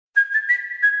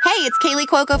it's Kaylee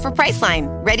Cuoco for Priceline.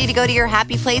 Ready to go to your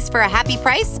happy place for a happy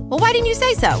price? Well, why didn't you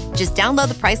say so? Just download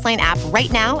the Priceline app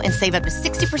right now and save up to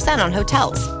 60% on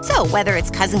hotels. So whether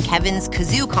it's Cousin Kevin's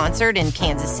Kazoo Concert in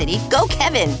Kansas City, go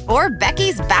Kevin, or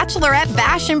Becky's Bachelorette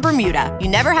Bash in Bermuda, you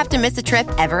never have to miss a trip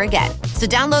ever again. So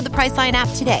download the Priceline app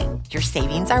today. Your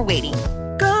savings are waiting.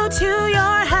 Go to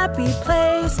your happy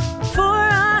place for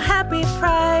a happy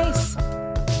price.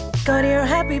 Go to your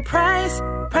happy price,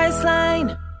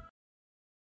 Priceline.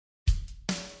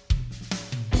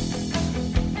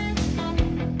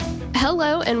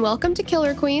 Hello and welcome to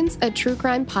Killer Queens, a true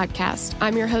crime podcast.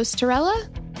 I'm your host, Torella.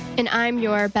 And I'm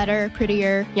your better,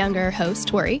 prettier, younger host,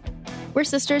 Tori. We're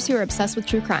sisters who are obsessed with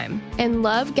true crime. And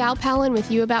love gal palin with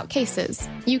you about cases.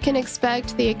 You can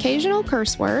expect the occasional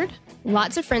curse word,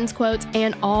 Lots of Friends quotes,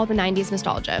 and all the 90s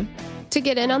nostalgia. To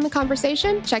get in on the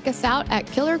conversation, check us out at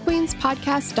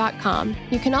killerqueenspodcast.com.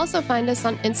 You can also find us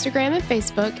on Instagram and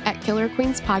Facebook at Killer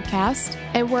Queens Podcast.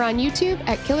 And we're on YouTube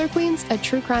at Killer Queens, a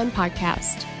true crime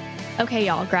podcast. Okay,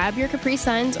 y'all, grab your Capri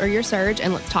Suns or your Surge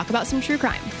and let's talk about some true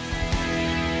crime.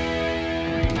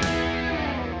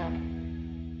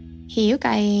 Hey, you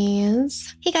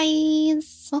guys. Hey,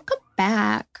 guys. Welcome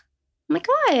back. Oh my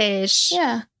gosh.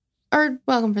 Yeah. Or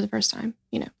welcome for the first time,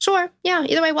 you know. Sure. Yeah.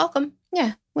 Either way, welcome.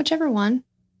 Yeah. Whichever one.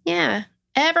 Yeah.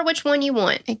 Ever which one you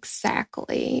want.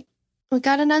 Exactly. We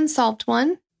got an unsolved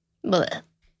one. Blech.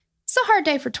 It's a hard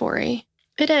day for Tori.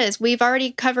 It is. We've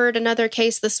already covered another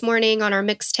case this morning on our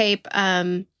mixtape.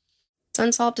 It's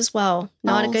unsolved as well.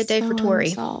 Not a good day for Tori.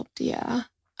 Unsolved, yeah.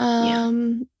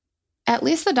 At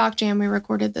least the doc jam we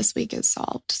recorded this week is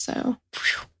solved. So,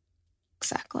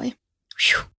 exactly.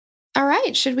 All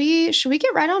right. Should we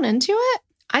get right on into it?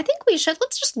 I think we should.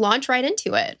 Let's just launch right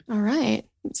into it. All right.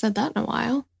 Haven't said that in a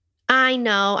while. I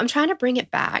know. I'm trying to bring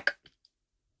it back.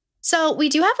 So we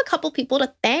do have a couple people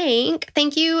to thank.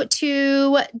 Thank you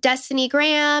to Destiny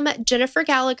Graham, Jennifer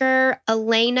Gallagher,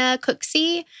 Elena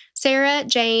Cooksey, Sarah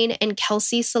Jane, and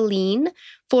Kelsey Celine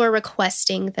for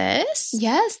requesting this.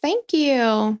 Yes, thank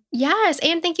you. Yes,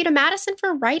 and thank you to Madison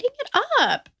for writing it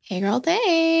up. Hey, girl,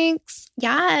 thanks.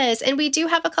 Yes, and we do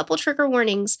have a couple trigger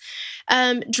warnings.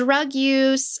 Drug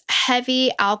use,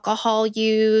 heavy alcohol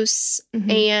use,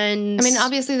 and... I mean,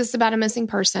 obviously this is about a missing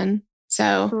person.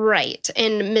 So right.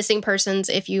 And missing persons,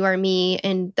 if you are me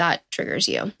and that triggers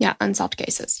you. Yeah. Unsolved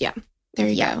cases. Yeah. There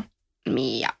you go.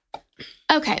 Me. Yeah.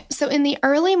 Okay. So in the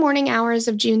early morning hours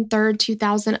of June 3rd,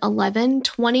 2011,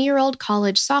 20-year-old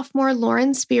college sophomore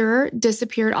Lauren Spearer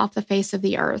disappeared off the face of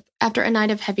the earth. After a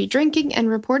night of heavy drinking and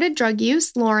reported drug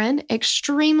use, Lauren,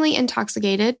 extremely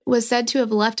intoxicated, was said to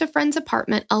have left a friend's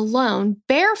apartment alone,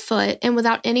 barefoot, and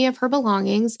without any of her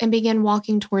belongings, and began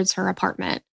walking towards her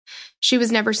apartment. She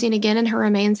was never seen again, and her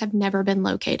remains have never been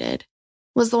located.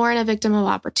 Was Lauren a victim of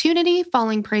opportunity,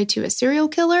 falling prey to a serial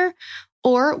killer?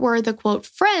 Or were the, quote,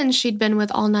 friends she'd been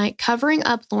with all night covering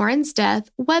up Lauren's death,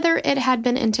 whether it had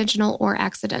been intentional or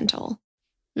accidental?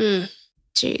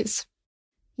 Jeez.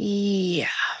 Yeah.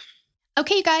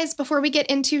 Okay, you guys, before we get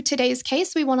into today's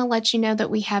case, we want to let you know that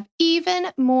we have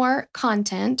even more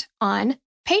content on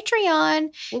Patreon.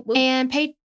 And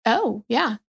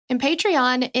And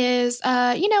Patreon is,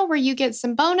 where you get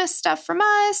some bonus stuff from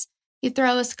us. You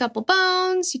throw us a couple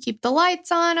bones. You keep the lights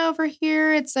on over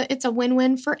here. It's a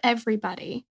win-win for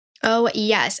everybody. Oh,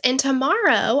 yes. And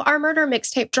tomorrow, our murder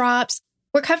mixtape drops.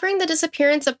 We're covering the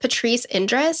disappearance of Patrice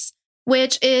Indris,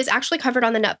 which is actually covered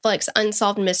on the Netflix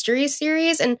Unsolved Mysteries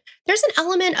series. And there's an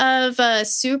element of a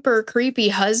super creepy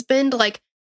husband. Like,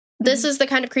 this is the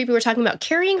kind of creepy we're talking about,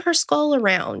 carrying her skull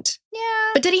around. Yeah.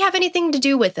 But did he have anything to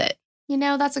do with it? You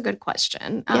know, that's a good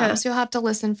question. Yeah. So you'll have to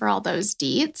listen for all those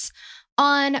deets.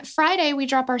 On Friday, we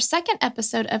drop our second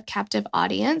episode of Captive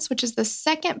Audience, which is the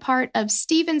second part of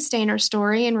Steven Stayner's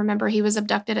story. And remember, he was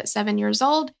abducted at 7 years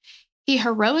old. He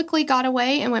heroically got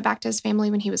away and went back to his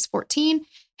family when he was 14.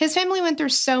 His family went through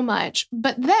so much.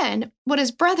 But then what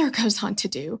his brother goes on to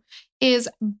do is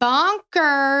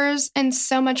bonkers and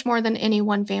so much more than any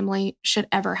one family should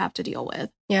ever have to deal with.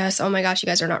 Yes. Oh my gosh, you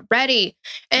guys are not ready.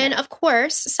 And of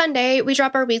course, Sunday, we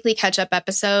drop our weekly catch-up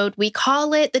episode. We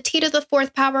call it the T to the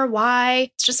Fourth Power Why.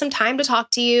 It's just some time to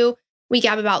talk to you. We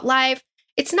gab about life.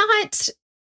 It's not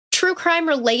true crime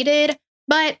related,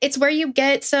 but it's where you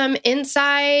get some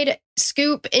inside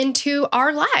scoop into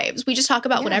our lives. We just talk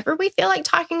about whatever we feel like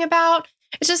talking about.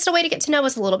 It's just a way to get to know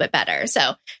us a little bit better.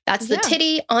 So that's the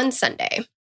Titty on Sunday.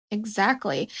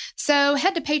 Exactly. So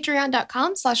head to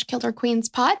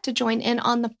patreon.com/killerqueenspod to join in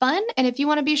on the fun. And if you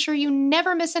want to be sure you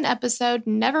never miss an episode,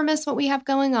 never miss what we have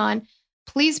going on,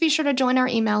 please be sure to join our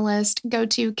email list. Go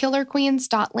to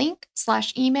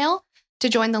killerqueens.link/email to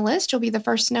join the list. You'll be the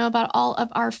first to know about all of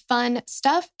our fun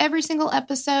stuff every single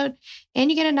episode, and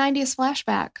you get a 90s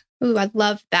flashback. Ooh, I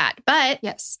love that. But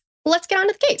Yes. let's get on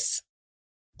to the case.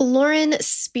 Lauren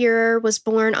Spearer was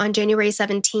born on January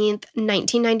 17th,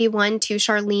 1991 to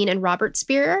Charlene and Robert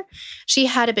Spearer. She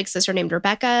had a big sister named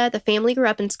Rebecca. The family grew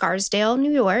up in Scarsdale,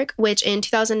 New York, which in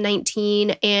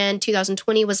 2019 and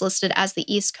 2020 was listed as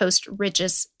the East Coast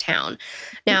richest town.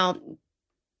 Now,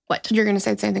 what? You're going to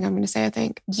say the same thing I'm going to say, I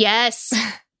think. Yes.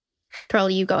 Pearl,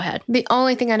 you go ahead. The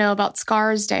only thing I know about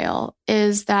Scarsdale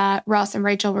is that Ross and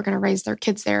Rachel were going to raise their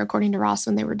kids there, according to Ross,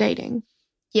 when they were dating.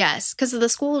 Yes, because of the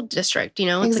school district, you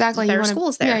know, it's Exactly. like there are wanna,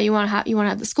 schools there. Yeah, you want to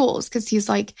have the schools, because he's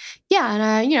like, yeah, and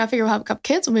I figure we'll have a couple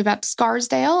kids. We'll move out to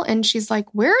Scarsdale, and she's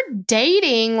like, we're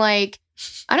dating. Like,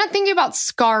 I'm not thinking about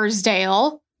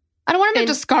Scarsdale. I don't want to move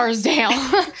to Scarsdale.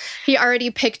 He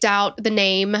already picked out the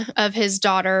name of his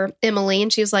daughter, Emily,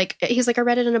 and he's like, I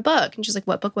read it in a book, and she's like,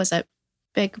 what book was it?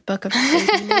 Big book of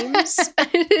baby names.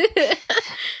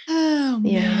 Oh man.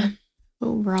 Yeah.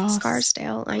 Oh, Ross.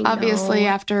 Scarsdale. I know. Obviously,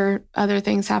 after other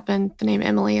things happened, the name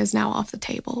Emily is now off the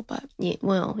table. But Yeah,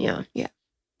 well, yeah. Yeah.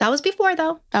 That was before,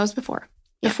 though. that was before.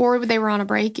 Yeah. Before they were on a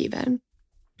break, even.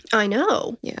 I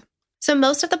know. Yeah. So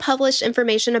most of the published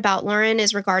information about Lauren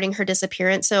is regarding her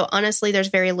disappearance. So honestly, there's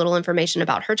very little information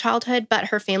about her childhood, but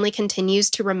her family continues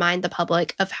to remind the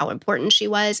public of how important she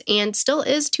was and still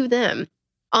is to them.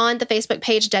 On the Facebook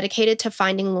page dedicated to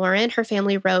finding Lauren, her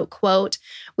family wrote, quote,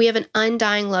 "We have an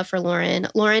undying love for Lauren.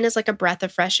 Lauren is like a breath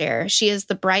of fresh air. She is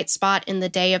the bright spot in the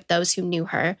day of those who knew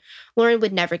her. Lauren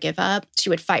would never give up. She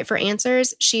would fight for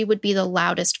answers. She would be the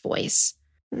loudest voice."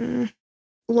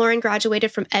 Lauren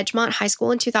graduated from Edgemont High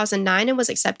School in 2009 and was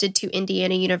accepted to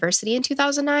Indiana University in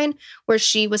 2009, where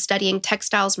she was studying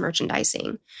textiles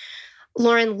merchandising.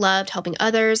 Lauren loved helping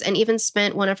others and even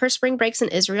spent one of her spring breaks in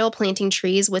Israel planting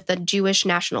trees with the Jewish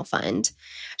National Fund.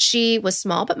 She was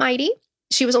small but mighty.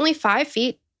 She was only 5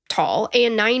 feet tall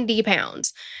and 90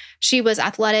 pounds. She was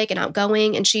athletic and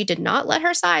outgoing, and she did not let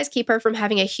her size keep her from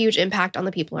having a huge impact on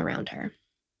the people around her.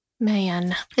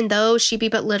 Man. And though she be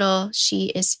but little, she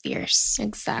is fierce.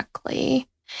 Exactly.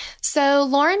 So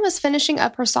Lauren was finishing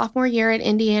up her sophomore year at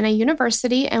Indiana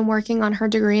University and working on her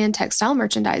degree in textile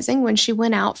merchandising when she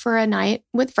went out for a night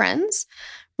with friends.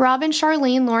 Rob and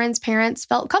Charlene, Lauren's parents,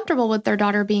 felt comfortable with their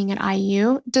daughter being at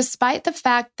IU, despite the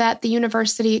fact that the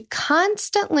university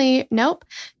consistently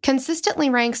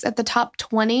ranks at the top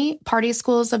 20 party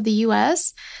schools of the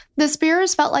U.S. The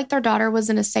Spearers felt like their daughter was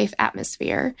in a safe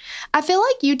atmosphere. I feel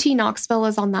like UT Knoxville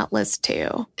is on that list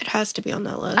too. It has to be on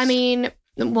that list. I mean,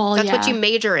 well, that's yeah. what you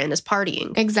major in is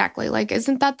partying. Exactly. Like,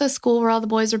 isn't that the school where all the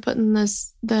boys are putting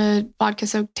the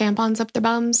vodka-soaked tampons up their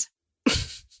bums?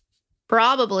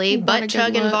 Probably, butt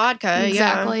chugging vodka.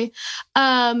 Exactly.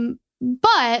 Yeah.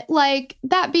 But like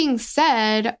that being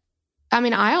said, I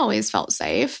mean, I always felt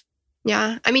safe.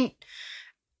 Yeah. I mean,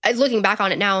 looking back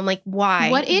on it now, I'm like, why?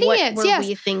 What idiots? What were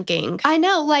we thinking? I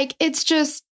know. Like, it's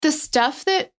just the stuff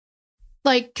that,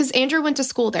 like, because Andrew went to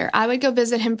school there. I would go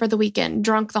visit him for the weekend,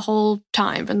 drunk the whole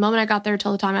time, from the moment I got there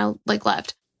till the time I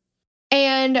left.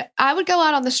 And I would go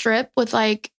out on the strip with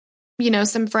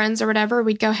some friends or whatever.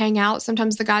 We'd go hang out.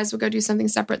 Sometimes the guys would go do something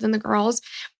separate than the girls.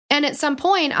 And at some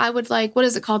point I would what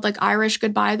is it called? Like Irish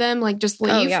goodbye them, just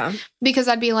leave. Oh, yeah. Because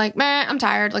I'd be like, man, I'm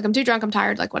tired. I'm too drunk. I'm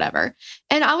tired. Whatever.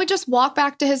 And I would just walk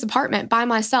back to his apartment by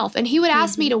myself. And he would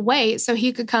ask me to wait so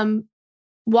he could come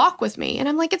walk with me. And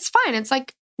I'm like, it's fine. It's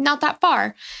not that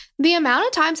far. The amount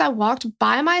of times I walked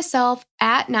by myself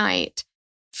at night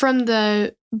from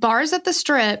the bars at the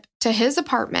strip to his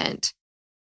apartment,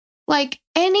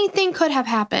 anything could have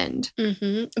happened.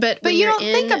 Mm-hmm. But you don't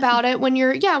think about it when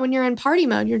you're in party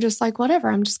mode. You're just like, whatever,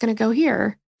 I'm just going to go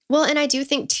here. Well, and I do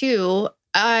think too,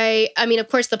 I mean, of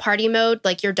course, the party mode,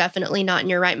 you're definitely not in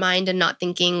your right mind and not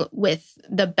thinking with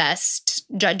the best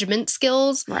judgment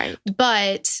skills. Right.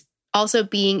 But also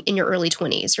being in your early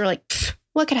 20s, you're like,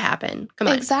 what could happen? Come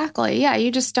on. Exactly. Yeah.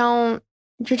 You're just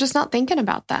not thinking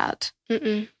about that.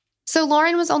 Mm-mm. So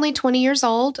Lauren was only 20 years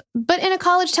old, but in a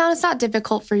college town, it's not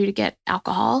difficult for you to get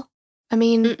alcohol. I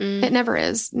mean, It never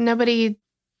is.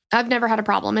 I've never had a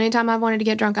problem. Anytime I've wanted to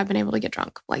get drunk, I've been able to get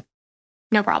drunk.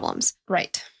 No problems.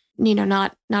 Right.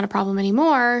 Not a problem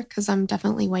anymore because I'm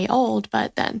definitely way old,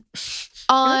 but then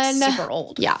super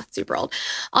old. Yeah, super old.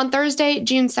 On Thursday,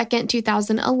 June 2nd,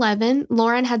 2011,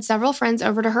 Lauren had several friends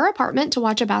over to her apartment to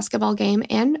watch a basketball game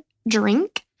and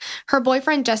drink. Her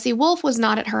boyfriend, Jesse Wolf, was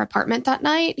not at her apartment that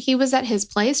night. He was at his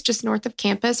place just north of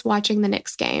campus watching the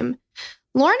Knicks game.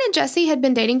 Lauren and Jesse had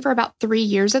been dating for about 3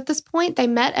 years at this point. They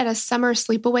met at a summer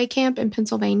sleepaway camp in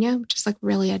Pennsylvania, which is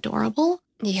really adorable.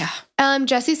 Yeah.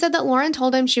 Jesse said that Lauren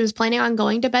told him she was planning on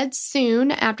going to bed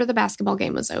soon after the basketball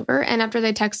game was over. And after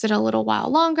they texted a little while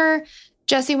longer,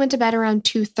 Jesse went to bed around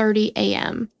 2:30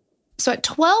 a.m. So at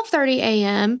 12:30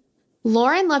 a.m.,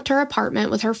 Lauren left her apartment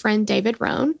with her friend David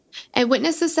Rohn. And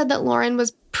witnesses said that Lauren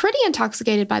was pretty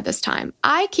intoxicated by this time.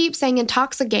 I keep saying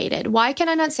intoxicated. Why can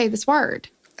I not say this word?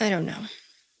 I don't know.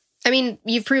 I mean,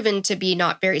 you've proven to be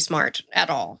not very smart at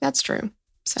all. That's true.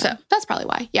 So that's probably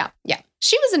why. Yeah. Yeah.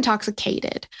 She was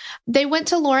intoxicated. They went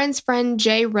to Lauren's friend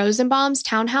Jay Rosenbaum's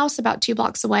townhouse about 2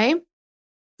 blocks away.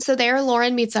 So there,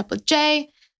 Lauren meets up with Jay,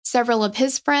 several of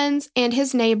his friends, and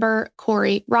his neighbor,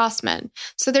 Corey Rossman.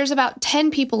 So there's about 10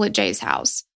 people at Jay's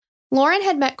house. Lauren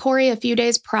had met Corey a few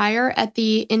days prior at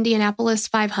the Indianapolis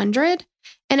 500.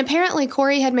 And apparently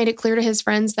Corey had made it clear to his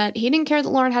friends that he didn't care that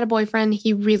Lauren had a boyfriend.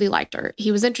 He really liked her.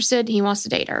 He was interested. He wants to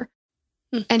date her.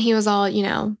 And he was all,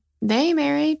 they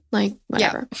married, like,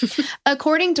 whatever. Yeah.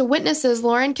 According to witnesses,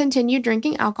 Lauren continued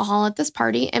drinking alcohol at this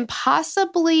party and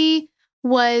possibly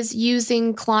was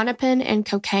using Klonopin and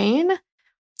cocaine.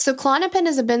 So Klonopin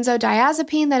is a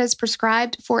benzodiazepine that is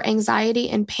prescribed for anxiety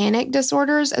and panic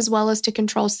disorders, as well as to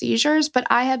control seizures. But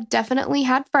I have definitely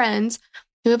had friends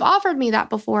who have offered me that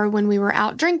before when we were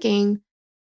out drinking,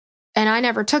 and I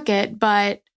never took it,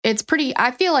 but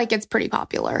I feel like it's pretty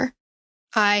popular.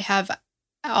 I have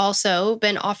also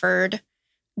been offered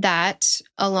that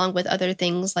along with other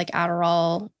things like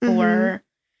Adderall or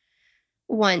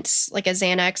once like a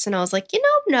Xanax. And I was like,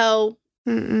 no.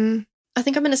 Mm-mm. I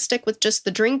think I'm going to stick with just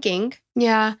the drinking.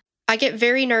 Yeah. I get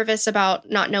very nervous about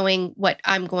not knowing what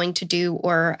I'm going to do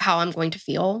or how I'm going to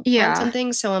feel on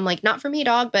something. So I'm like, not for me,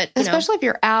 dog, but especially if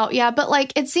you're out. Yeah. But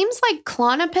like, it seems like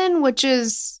Klonopin,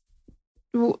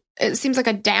 it seems like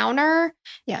a downer.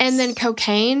 Yes. And then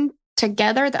cocaine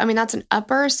together. I mean, that's an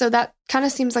upper. So that kind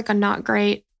of seems like a not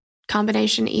great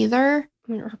combination either.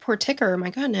 Poor ticker.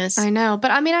 My goodness. I know.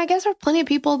 But I mean, I guess there are plenty of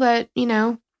people that,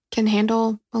 can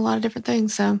handle a lot of different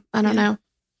things. So I don't know.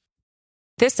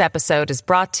 This episode is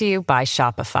brought to you by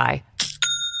Shopify.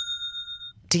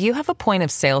 Do you have a point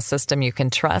of sale system you can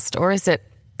trust, or is it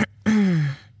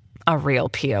a real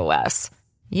POS?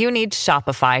 You need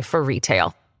Shopify for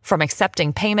retail. From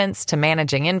accepting payments to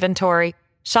managing inventory,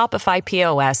 Shopify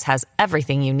POS has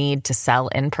everything you need to sell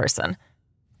in person.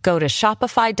 Go to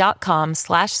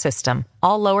shopify.com/system,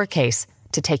 all lowercase,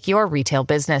 to take your retail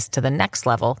business to the next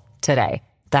level today.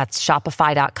 That's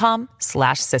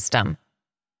shopify.com/system.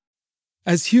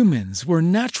 As humans, we're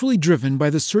naturally driven by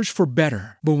the search for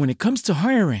better. But when it comes to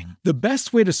hiring, the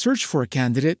best way to search for a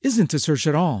candidate isn't to search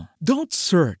at all. Don't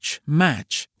search,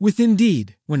 match with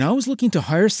Indeed. When I was looking to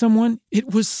hire someone,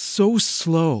 it was so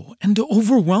slow and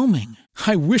overwhelming.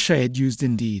 I wish I had used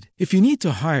Indeed. If you need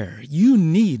to hire, you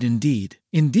need Indeed.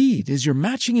 Indeed is your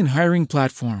matching and hiring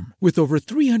platform with over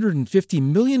 350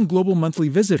 million global monthly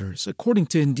visitors, according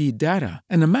to Indeed data,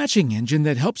 and a matching engine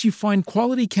that helps you find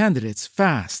quality candidates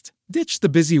fast. Ditch the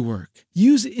busy work.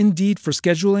 Use Indeed for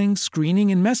scheduling, screening,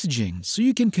 and messaging so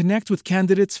you can connect with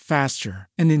candidates faster.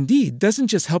 And Indeed doesn't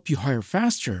just help you hire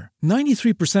faster.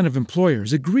 93% of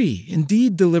employers agree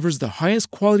Indeed delivers the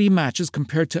highest quality matches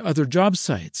compared to other job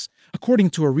sites, according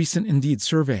to a recent Indeed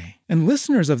survey. And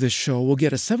listeners of this show will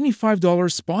get a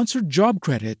 $75 sponsored job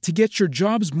credit to get your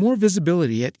jobs more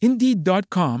visibility at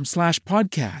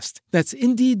Indeed.com/podcast. That's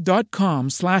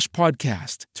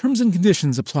Indeed.com/podcast. Terms and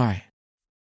conditions apply.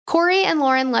 Corey and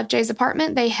Lauren left Jay's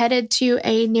apartment. They headed to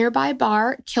a nearby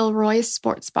bar, Kilroy's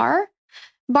Sports Bar.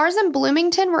 Bars in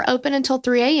Bloomington were open until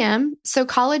 3 a.m., so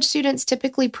college students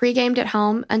typically pre-gamed at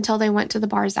home until they went to the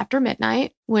bars after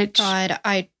midnight, which... God,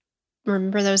 I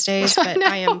remember those days, but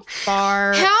I am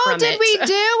far from it. How did we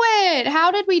do it?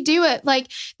 How did we do it? Like,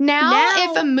 now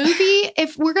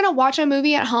if we're going to watch a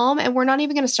movie at home and we're not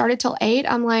even going to start it till 8,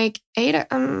 I'm like, 8,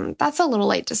 that's a little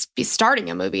late to be starting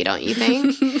a movie, don't you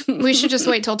think? We should just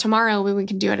wait till tomorrow when we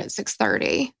can do it at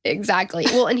 6:30. Exactly.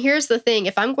 Well, and here's the thing.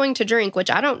 If I'm going to drink,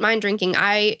 which I don't mind drinking,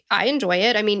 I enjoy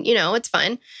it. I mean, it's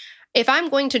fun. If I'm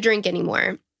going to drink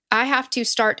anymore, I have to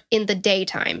start in the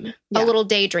daytime, a little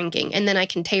day drinking, and then I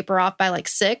can taper off by like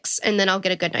 6, and then I'll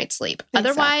get a good night's sleep. Exactly.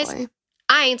 Otherwise,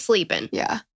 I ain't sleeping.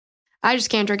 Yeah. I just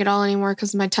can't drink at all anymore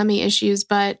because of my tummy issues.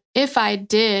 But if I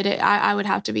did, I would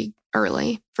have to be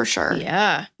early for sure.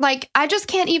 Yeah. Like, I just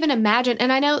can't even imagine.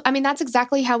 And that's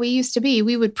exactly how we used to be.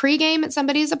 We would pregame at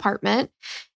somebody's apartment.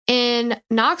 In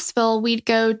Knoxville, we'd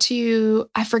go to,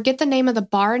 I forget the name of the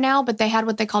bar now, but they had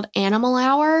what they called Animal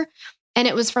Hour. And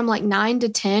it was from like 9 to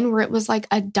 10 where it was like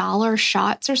 $1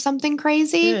 shots or something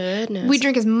crazy. Goodness. We'd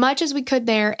drink as much as we could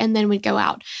there and then we'd go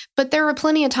out. But there were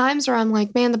plenty of times where I'm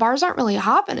like, man, the bars aren't really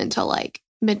hopping until like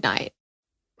midnight.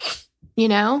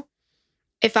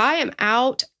 if I am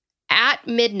out at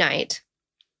midnight,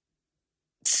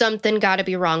 something got to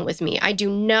be wrong with me. I do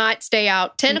not stay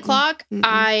out 10 o'clock.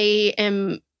 I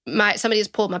am somebody has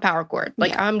pulled my power cord.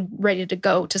 Like I'm ready to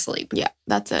go to sleep. Yeah,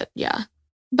 that's it. Yeah.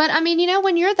 But I mean, you know,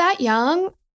 when you're that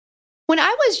young, when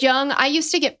I was young, I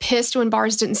used to get pissed when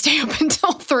bars didn't stay open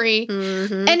until 3.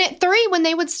 Mm-hmm. And at 3, when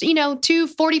they would,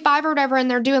 2:45 or whatever,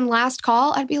 and they're doing last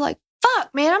call, I'd be like,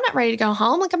 fuck, man, I'm not ready to go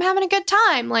home. Like, I'm having a good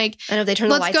time. Like, I know they turn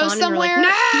the lights on somewhere. And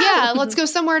you're like, no! Yeah, let's go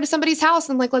somewhere to somebody's house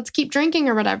and like, let's keep drinking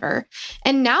or whatever.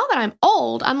 And now that I'm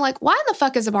old, I'm like, why in the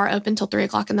fuck is a bar open till 3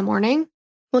 o'clock in the morning?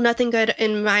 Well, nothing good,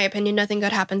 in my opinion, nothing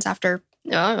good happens after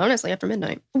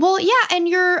midnight. Well, yeah.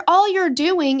 And all you're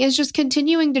doing is just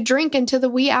continuing to drink into the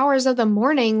wee hours of the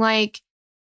morning. Like,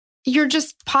 you're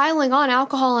just piling on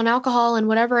alcohol and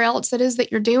whatever else it is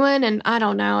that you're doing. And I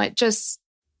don't know. It just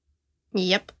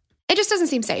doesn't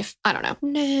seem safe. I don't know.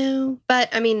 No. But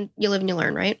I mean, you live and you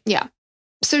learn, right? Yeah.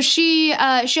 So she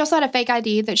also had a fake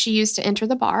ID that she used to enter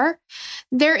the bar.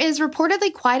 There is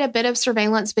reportedly quite a bit of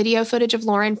surveillance video footage of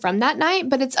Lauren from that night,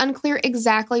 but it's unclear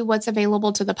exactly what's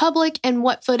available to the public and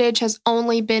what footage has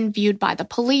only been viewed by the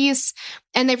police.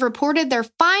 And they've reported their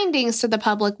findings to the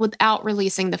public without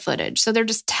releasing the footage. So they're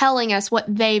just telling us what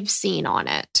they've seen on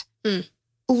it.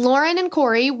 Lauren and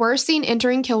Corey were seen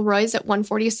entering Kilroy's at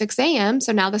 1:46 a.m.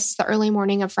 So now this is the early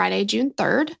morning of Friday, June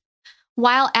 3rd.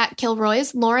 While at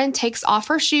Kilroy's, Lauren takes off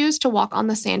her shoes to walk on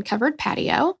the sand-covered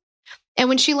patio. And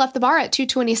when she left the bar at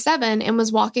 2:27 and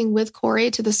was walking with Corey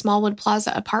to the Smallwood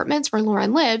Plaza apartments where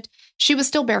Lauren lived, she was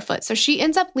still barefoot. So she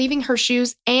ends up leaving her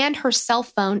shoes and her cell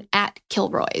phone at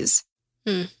Kilroy's.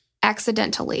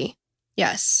 Accidentally.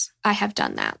 Yes. I have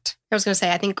done that. I was going to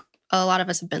say, I think a lot of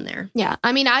us have been there. Yeah.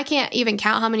 I mean, I can't even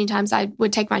count how many times I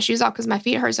would take my shoes off because my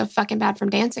feet hurt so fucking bad from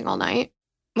dancing all night.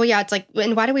 Well, yeah, it's like,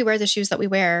 and why do we wear the shoes that we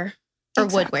wear or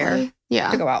would wear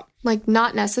to go out? Like,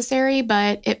 not necessary,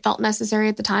 but it felt necessary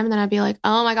at the time. And then I'd be like,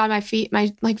 oh my God, my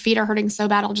feet are hurting so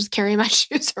bad. I'll just carry my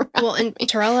shoes around. Well, and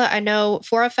Torella, I know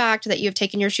for a fact that you've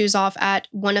taken your shoes off at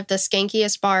one of the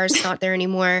skankiest bars, not there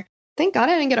anymore. Thank God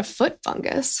I didn't get a foot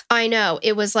fungus. I know.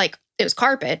 It was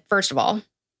carpet, first of all.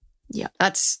 Yeah.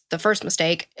 That's the first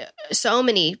mistake. So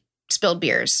many spilled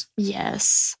beers.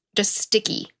 Yes. Just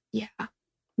sticky. Yeah.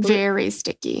 Very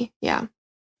sticky. Yeah.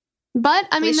 But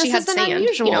I mean, this isn't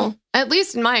unusual. At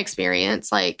least in my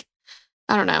experience. Like,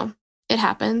 I don't know. It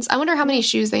happens. I wonder how many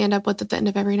shoes they end up with at the end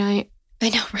of every night. I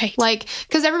know, right? Like,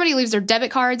 because everybody leaves their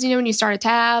debit cards, when you start a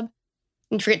tab.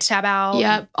 You forget to tab out.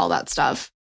 Yep. All that stuff.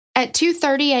 At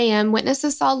 2:30 a.m.,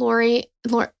 witnesses saw Lori.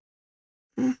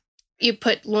 You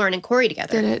put Lauren and Corey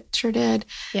together. Did it? Sure did.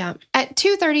 Yeah. At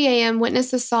 2:30 a.m.,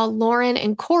 witnesses saw Lauren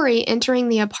and Corey entering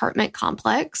the apartment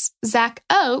complex. Zach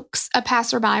Oakes, a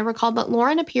passerby, recalled that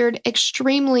Lauren appeared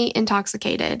extremely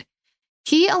intoxicated.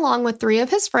 He, along with 3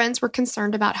 of his friends, were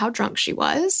concerned about how drunk she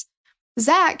was.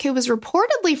 Zach, who was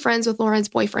reportedly friends with Lauren's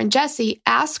boyfriend, Jesse,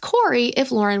 asked Corey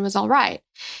if Lauren was all right.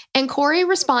 And Corey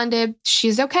responded,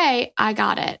 "She's okay. I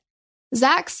got it."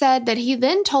 Zach said that he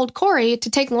then told Corey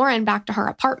to take Lauren back to her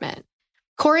apartment.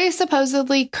 Corey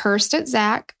supposedly cursed at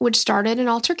Zach, which started an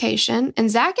altercation,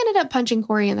 and Zach ended up punching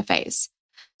Corey in the face.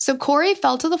 So Corey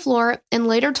fell to the floor and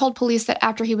later told police that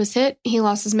after he was hit, he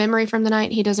lost his memory from the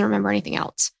night. He doesn't remember anything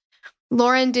else.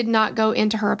 Lauren did not go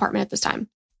into her apartment at this time.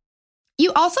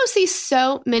 You also see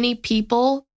so many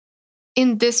people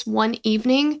in this one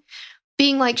evening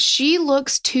being like, she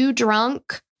looks too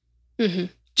drunk. Mm-hmm.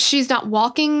 She's not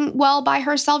walking well by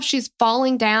herself. She's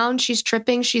falling down. She's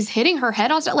tripping. She's hitting her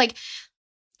head on stuff. Like,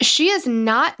 she is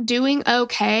not doing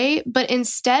okay. But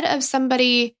instead of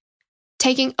somebody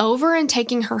taking over and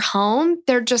taking her home,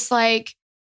 they're just like,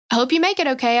 I hope you make it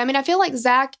okay. I mean, I feel like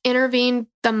Zach intervened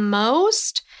the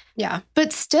most. Yeah.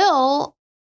 But still,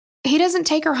 he doesn't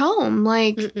take her home.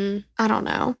 Like, I don't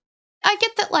know. I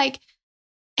get that, like,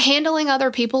 handling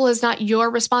other people is not your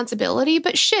responsibility.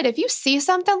 But shit, if you see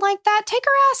something like that, take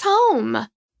her ass home.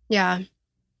 Yeah.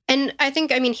 And I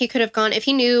think, he could have gone, if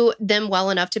he knew them well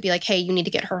enough to be like, hey, you need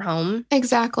to get her home.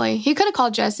 Exactly. He could have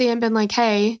called Jesse and been like,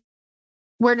 hey,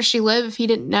 where does she live if he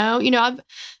didn't know?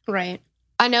 Right.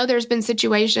 I know there's been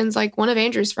situations like one of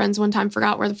Andrew's friends one time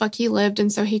forgot where the fuck he lived.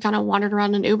 And so he kind of wandered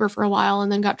around in Uber for a while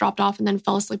and then got dropped off and then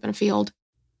fell asleep in a field.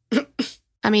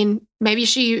 Maybe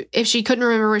if she couldn't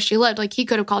remember where she lived, like, he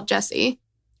could have called Jesse.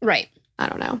 Right. I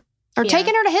don't know. Or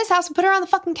taken her to his house and put her on the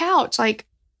fucking couch. Like,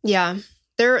 yeah.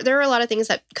 There are a lot of things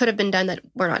that could have been done that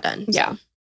were not done. So. Yeah.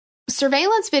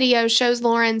 Surveillance video shows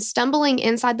Lauren stumbling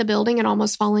inside the building and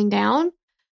almost falling down.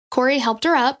 Corey helped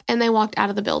her up and they walked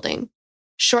out of the building.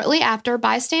 Shortly after,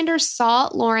 bystanders saw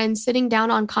Lauren sitting down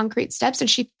on concrete steps and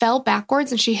she fell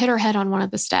backwards and she hit her head on one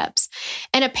of the steps.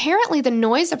 And apparently the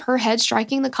noise of her head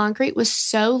striking the concrete was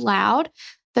so loud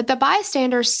that the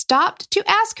bystanders stopped to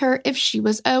ask her if she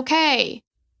was okay.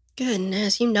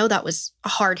 Goodness, that was a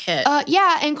hard hit.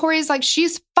 Yeah, and Corey's like,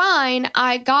 she's fine,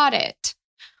 I got it.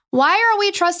 Why are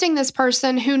we trusting this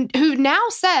person who now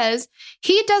says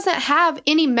he doesn't have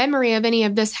any memory of any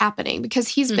of this happening because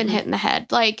he's been hit in the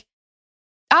head? Like,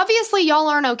 obviously, y'all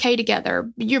aren't okay together.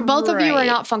 Both of you are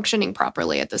not functioning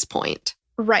properly at this point.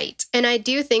 Right. And I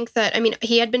do think that,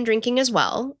 he had been drinking as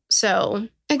well. So.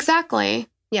 Exactly.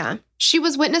 Yeah. She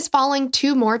was witnessed falling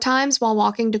 2 more times while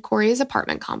walking to Corey's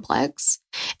apartment complex.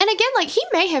 And again, like, he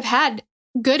may have had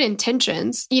good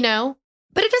intentions,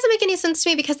 But it doesn't make any sense to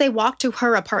me because they walked to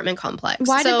her apartment complex.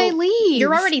 Why did they leave?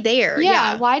 You're already there.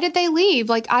 Yeah. Why did they leave?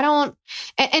 Like, I don't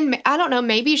know.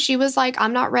 Maybe she was like,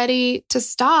 I'm not ready to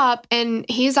stop. And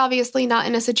he's obviously not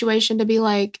in a situation to be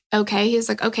like, okay. He's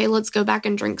like, okay, let's go back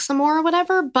and drink some more or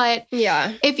whatever. But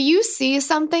yeah, if you see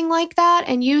something like that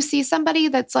and you see somebody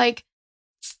that's like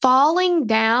falling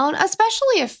down,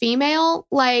 especially a female,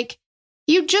 like,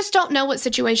 you just don't know what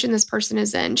situation this person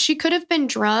is in. She could have been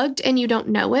drugged and you don't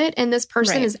know it. And this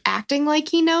person is acting like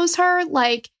he knows her.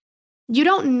 Like, you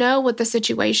don't know what the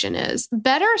situation is.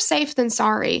 Better safe than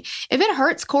sorry. If it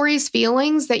hurts Corey's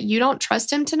feelings that you don't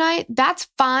trust him tonight, that's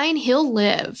fine. He'll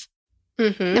live.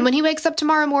 And when he wakes up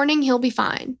tomorrow morning, he'll be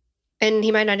fine. And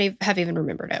he might not have even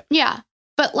remembered it. Yeah.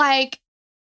 But like,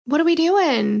 what are we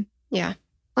doing? Yeah.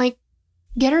 Like,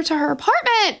 get her to her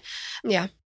apartment. Yeah.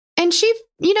 And she,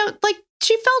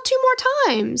 she fell 2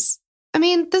 more times.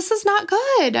 This is not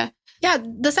good. Yeah,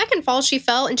 the second fall, she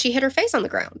fell and she hit her face on the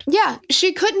ground. Yeah,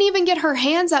 she couldn't even get her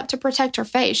hands up to protect her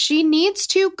face. She needs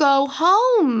to go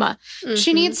home.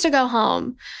 She needs to go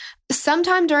home.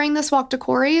 Sometime during this walk to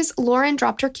Corey's, Lauren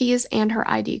dropped her keys and her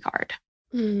ID card.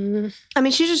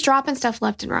 She's just dropping stuff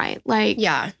left and right. Like,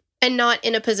 yeah, and not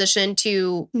in a position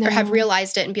to have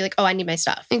realized it and be like, oh, I need my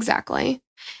stuff. Exactly.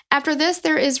 After this,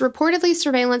 there is reportedly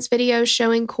surveillance video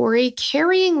showing Corey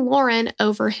carrying Lauren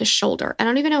over his shoulder. I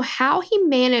don't even know how he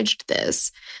managed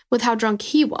this with how drunk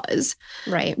he was.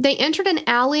 Right. They entered an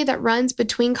alley that runs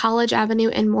between College Avenue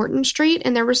and Morton Street,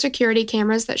 and there were security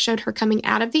cameras that showed her coming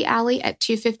out of the alley at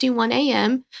 2:51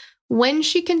 a.m. when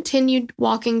she continued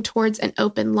walking towards an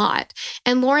open lot.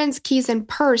 And Lauren's keys and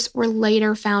purse were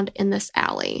later found in this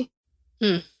alley.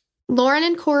 Lauren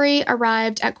and Corey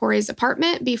arrived at Corey's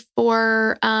apartment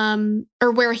where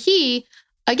he,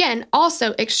 again,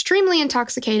 also extremely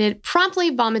intoxicated, promptly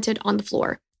vomited on the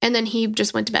floor. And then he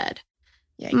just went to bed.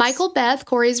 Yikes. Michael Beth,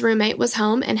 Corey's roommate, was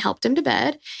home and helped him to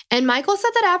bed. And Michael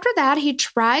said that after that, he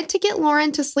tried to get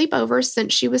Lauren to sleep over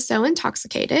since she was so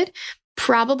intoxicated,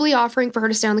 probably offering for her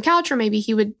to stay on the couch, or maybe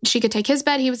she could take his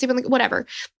bed. He was even like, whatever.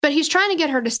 But he's trying to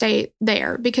get her to stay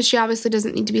there because she obviously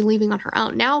doesn't need to be leaving on her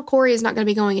own. Now Corey is not going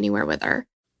to be going anywhere with her.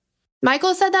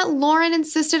 Michael said that Lauren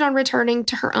insisted on returning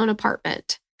to her own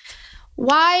apartment.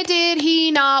 Why did he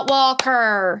not walk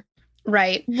her?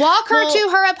 Right. Walk her to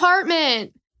her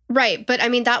apartment. Right. But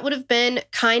that would have been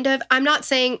kind of, I'm not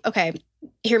saying, okay,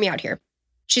 hear me out here.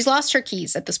 She's lost her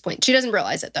keys at this point. She doesn't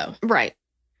realize it though. Right.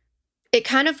 It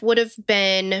kind of would have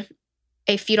been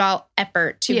a futile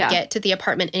effort to get to the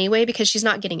apartment anyway, because she's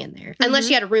not getting in there. Unless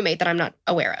she had a roommate that I'm not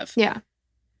aware of. Yeah.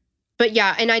 But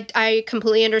yeah, and I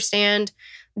completely understand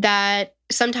that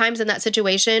sometimes in that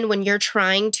situation, when you're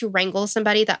trying to wrangle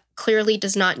somebody that clearly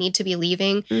does not need to be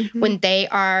leaving, when they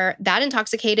are that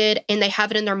intoxicated and they have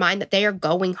it in their mind that they are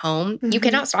going home, you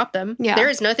cannot stop them. Yeah. There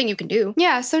is nothing you can do.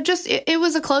 Yeah, so just, it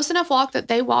was a close enough walk that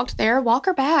they walked there. Walk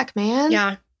her back, man.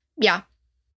 Yeah. Yeah.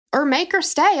 Or make her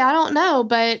stay. I don't know.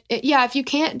 But if you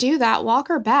can't do that, walk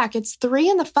her back. It's 3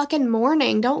 in the fucking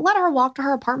morning. Don't let her walk to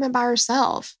her apartment by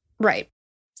herself. Right.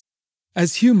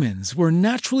 As humans, we're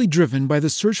naturally driven by the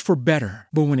search for better.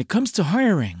 But when it comes to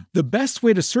hiring, the best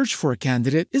way to search for a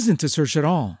candidate isn't to search at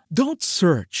all. Don't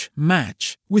search,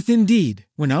 match with Indeed.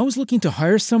 When I was looking to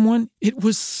hire someone, it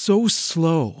was so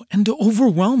slow and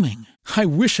overwhelming. I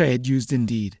wish I had used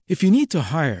Indeed. If you need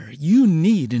to hire, you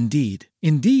need Indeed.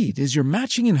 Indeed is your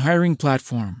matching and hiring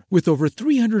platform with over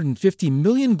 350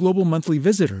 million global monthly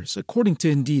visitors, according to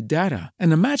Indeed data,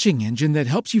 and a matching engine that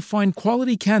helps you find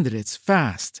quality candidates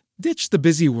fast. Ditch the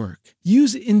busy work.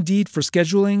 Use Indeed for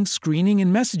scheduling, screening,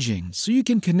 and messaging so you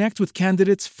can connect with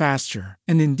candidates faster.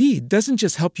 And Indeed doesn't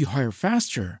just help you hire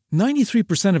faster.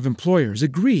 93% of employers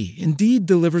agree Indeed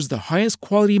delivers the highest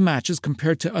quality matches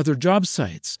compared to other job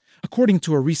sites, according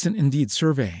to a recent Indeed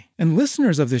survey. And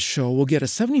listeners of this show will get a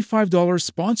 $75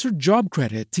 sponsored job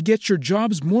credit to get your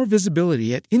jobs more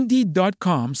visibility at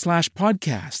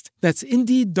Indeed.com/podcast. That's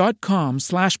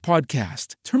Indeed.com/podcast.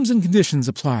 Terms and conditions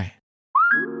apply.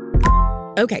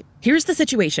 Okay, here's the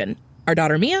situation. Our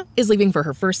daughter Mia is leaving for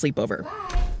her first sleepover.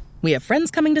 We have friends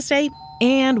coming to stay,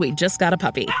 and we just got a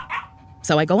puppy.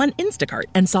 So I go on Instacart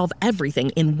and solve everything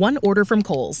in one order from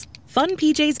Kohl's. Fun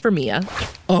PJs for Mia.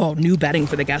 Oh, new bedding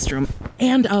for the guest room.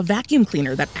 And a vacuum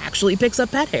cleaner that actually picks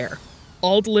up pet hair.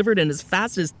 All delivered in as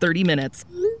fast as 30 minutes.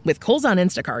 With Kohl's on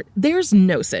Instacart, there's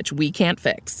no such we can't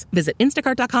fix. Visit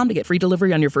instacart.com to get free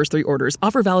delivery on your first 3 orders.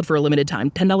 Offer valid for a limited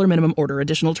time. $10 minimum order.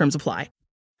 Additional terms apply.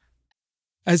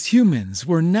 As humans,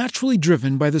 we're naturally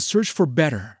driven by the search for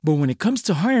better. But when it comes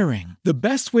to hiring, the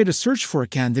best way to search for a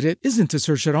candidate isn't to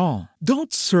search at all.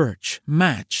 Don't search,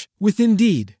 match with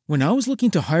Indeed. When I was looking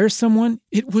to hire someone,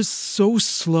 it was so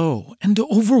slow and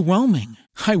overwhelming.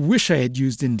 I wish I had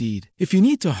used Indeed. If you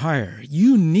need to hire,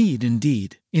 you need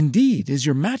Indeed. Indeed is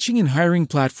your matching and hiring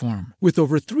platform with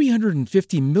over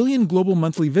 350 million global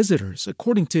monthly visitors,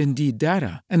 according to Indeed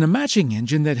data, and a matching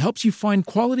engine that helps you find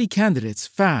quality candidates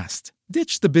fast.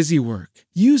 Ditch the busy work.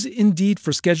 Use Indeed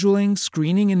for scheduling,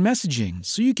 screening, and messaging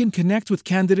so you can connect with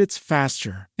candidates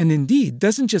faster. And Indeed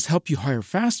doesn't just help you hire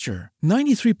faster.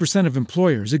 93% of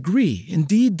employers agree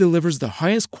Indeed delivers the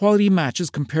highest quality matches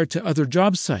compared to other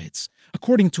job sites,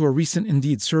 according to a recent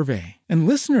Indeed survey. And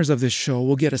listeners of this show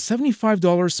will get a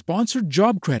 $75 sponsored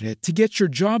job credit to get your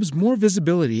jobs more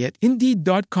visibility at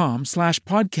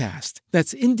Indeed.com/podcast.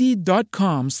 That's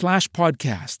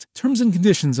Indeed.com/podcast. Terms and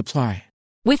conditions apply.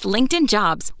 With LinkedIn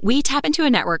Jobs, we tap into a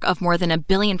network of more than 1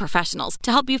 billion professionals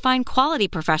to help you find quality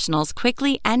professionals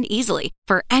quickly and easily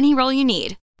for any role you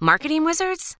need. Marketing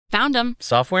wizards? Found them.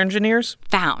 Software engineers?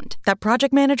 Found. That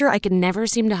project manager I could never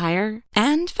seem to hire?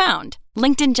 And found.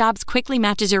 LinkedIn Jobs quickly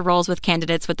matches your roles with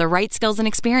candidates with the right skills and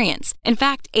experience. In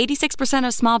fact, 86%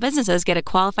 of small businesses get a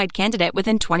qualified candidate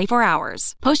within 24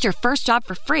 hours. Post your first job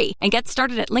for free and get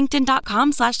started at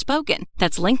linkedin.com/spoken.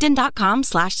 That's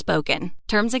linkedin.com/spoken.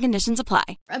 Terms and conditions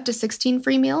apply. Up to 16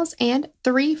 free meals and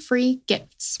 3 free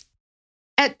gifts.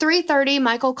 At 3:30,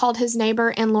 Michael called his neighbor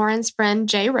and Lauren's friend,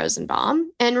 Jay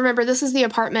Rosenbaum. And remember, this is the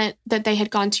apartment that they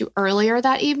had gone to earlier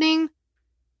that evening.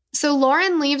 So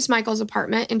Lauren leaves Michael's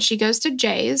apartment and she goes to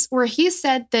Jay's, where he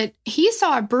said that he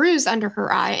saw a bruise under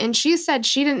her eye, and she said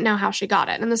she didn't know how she got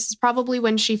it. And this is probably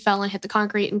when she fell and hit the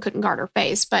concrete and couldn't guard her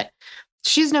face, but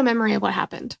she has no memory of what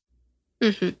happened.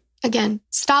 Mm-hmm. Again,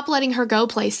 stop letting her go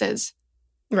places.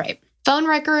 Right. Phone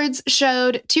records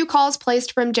showed 2 calls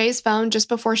placed from Jay's phone just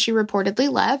before she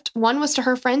reportedly left. One was to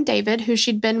her friend David, who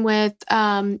she'd been with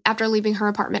after leaving her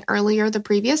apartment earlier the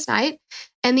previous night.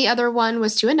 And the other one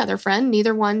was to another friend.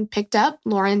 Neither one picked up.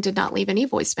 Lauren did not leave any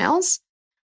voicemails.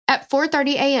 At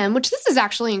 4:30 a.m., which this is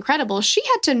actually incredible, she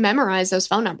had to memorize those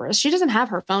phone numbers. She doesn't have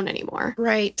her phone anymore.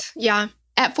 Right. Yeah.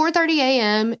 At 4:30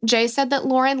 a.m., Jay said that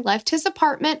Lauren left his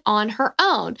apartment on her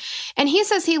own. And he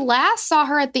says he last saw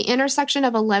her at the intersection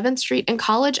of 11th Street and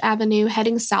College Avenue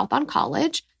heading south on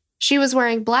College. She was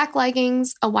wearing black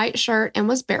leggings, a white shirt, and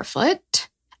was barefoot.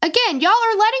 Again, y'all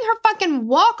are letting her fucking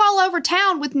walk all over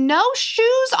town with no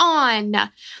shoes on.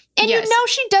 And Yes. you know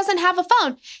she doesn't have a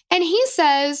phone. And he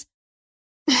says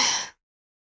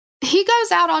he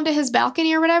goes out onto his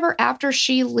balcony or whatever after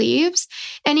she leaves,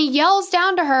 and he yells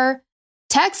down to her,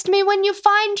 "Text me when you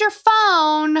find your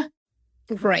phone."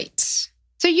 Right.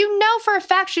 So you know for a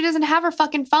fact she doesn't have her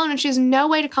fucking phone, and she has no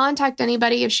way to contact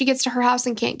anybody if she gets to her house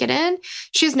and can't get in.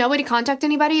 She has no way to contact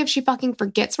anybody if she fucking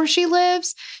forgets where she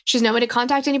lives. She has no way to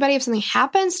contact anybody if something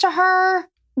happens to her.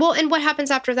 Well, and what happens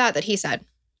after that he said?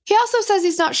 He also says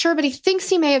he's not sure, but he thinks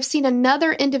he may have seen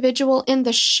another individual in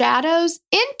the shadows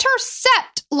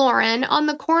intercept Lauren on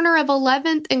the corner of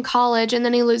 11th and College, and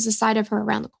then he loses sight of her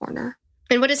around the corner.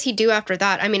 And what does he do after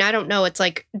that? I mean, I don't know. It's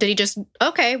like, did he just,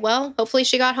 okay, well, hopefully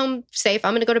she got home safe.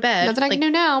 I'm going to go to bed. Nothing I can do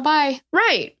now. Bye.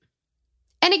 Right.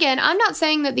 And again, I'm not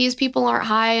saying that these people aren't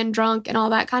high and drunk and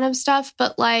all that kind of stuff,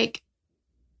 but like,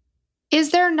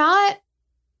 is there not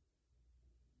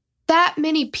that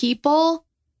many people?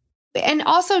 And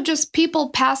also just people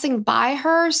passing by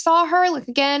her saw her. Like,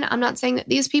 again, I'm not saying that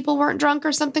these people weren't drunk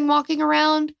or something walking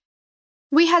around.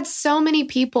 We had so many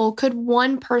people. Could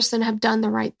one person have done the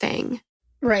right thing?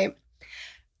 Right.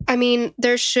 I mean,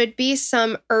 there should be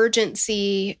some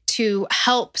urgency to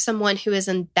help someone who is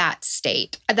in that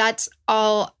state. That's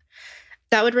all.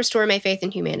 That would restore my faith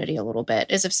in humanity a little bit,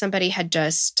 is if somebody had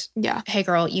just, hey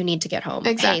girl, you need to get home.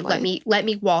 Exactly. Hey, let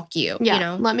me walk you. Yeah. You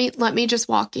know? Let me just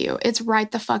walk you. It's right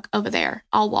the fuck over there.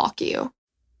 I'll walk you.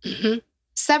 Mm-hmm.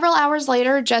 Several hours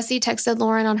later, Jesse texted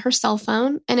Lauren on her cell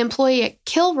phone. An employee at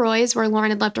Kilroy's, where Lauren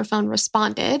had left her phone,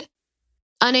 responded.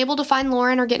 Unable to find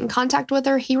Lauren or get in contact with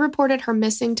her, he reported her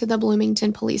missing to the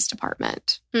Bloomington Police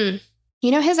Department. You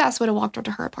know, his ass would have walked her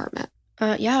to her apartment.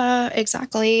 Yeah,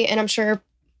 exactly. And I'm sure,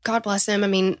 God bless him. I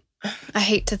mean, I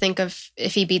hate to think of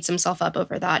if he beats himself up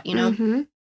over that, you know? Mm-hmm.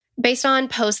 Based on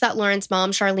posts that Lauren's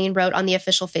mom, Charlene, wrote on the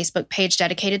official Facebook page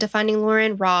dedicated to finding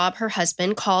Lauren, Rob, her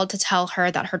husband, called to tell her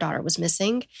that her daughter was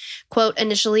missing. Quote,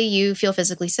 initially, you feel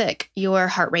physically sick. Your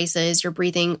heart races, your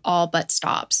breathing all but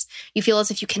stops. You feel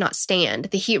as if you cannot stand.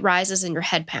 The heat rises and your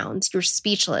head pounds. You're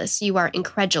speechless. You are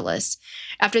incredulous.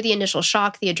 After the initial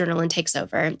shock, the adrenaline takes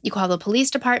over. You call the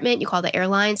police department, you call the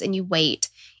airlines, and you wait.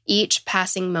 Each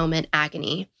passing moment,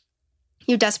 agony.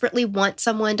 You desperately want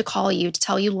someone to call you to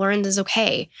tell you Lauren is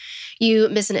okay. You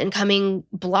miss an incoming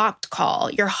blocked call.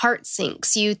 Your heart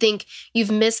sinks. You think you've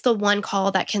missed the one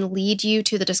call that can lead you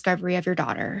to the discovery of your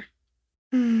daughter.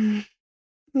 That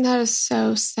is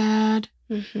so sad.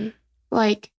 Mm-hmm.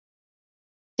 Like,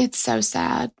 it's so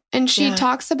sad. And she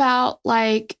talks about,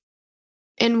 like,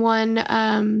 in one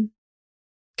kind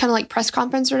of like press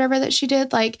conference or whatever that she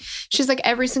did, like, she's like,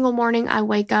 every single morning I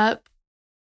wake up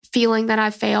feeling that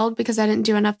I failed because I didn't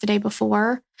do enough the day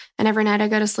before. And every night I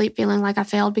go to sleep feeling like I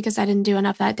failed because I didn't do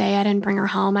enough that day. I didn't bring her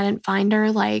home. I didn't find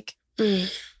her. Like, I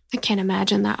can't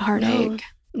imagine that heartache.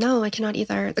 No, I cannot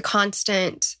either. The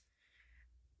constant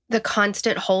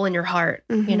hole in your heart,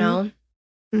 you know?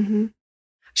 Mm-hmm.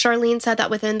 Charlene said that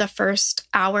within the first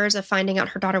hours of finding out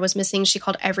her daughter was missing, she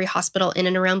called every hospital in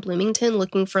and around Bloomington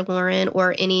looking for Lauren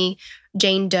or any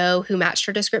Jane Doe who matched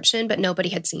her description, but nobody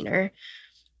had seen her.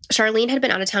 Charlene had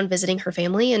been out of town visiting her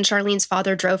family, and Charlene's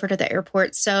father drove her to the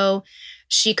airport so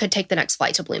she could take the next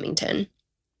flight to Bloomington.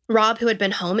 Rob, who had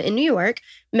been home in New York,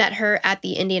 met her at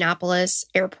the Indianapolis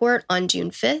airport on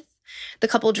June 5th. The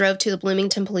couple drove to the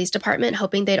Bloomington Police Department,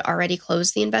 hoping they'd already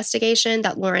closed the investigation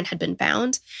that Lauren had been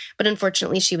found, but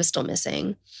unfortunately she was still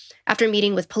missing. After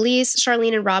meeting with police,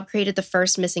 Charlene and Rob created the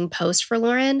first missing post for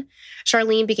Lauren.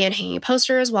 Charlene began hanging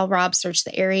posters while Rob searched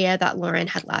the area that Lauren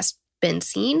had last been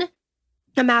seen.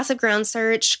 A massive ground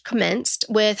search commenced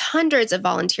with hundreds of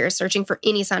volunteers searching for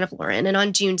any sign of Lauren. And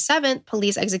on June 7th,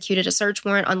 police executed a search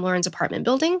warrant on Lauren's apartment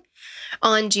building.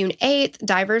 On June 8th,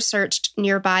 divers searched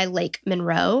nearby Lake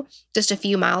Monroe, just a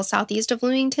few miles southeast of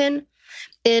Bloomington.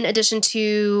 In addition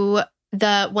to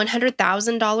the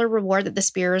 $100,000 reward that the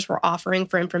Spears were offering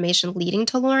for information leading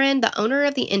to Lauren, the owner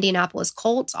of the Indianapolis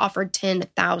Colts offered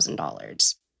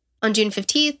 $10,000. On June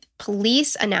 15th,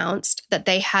 police announced that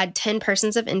they had 10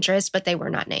 persons of interest, but they were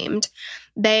not named.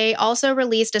 They also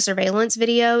released a surveillance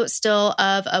video still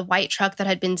of a white truck that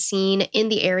had been seen in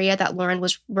the area that Lauren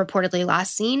was reportedly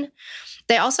last seen.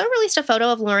 They also released a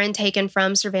photo of Lauren taken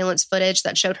from surveillance footage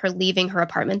that showed her leaving her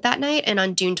apartment that night. And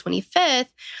on June 25th,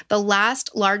 the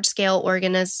last large-scale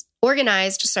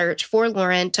organized search for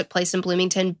Lauren took place in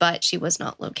Bloomington, but she was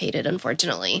not located,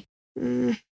 unfortunately.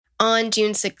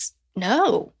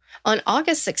 On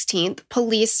August 16th,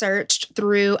 police searched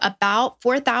through about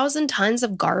 4,000 tons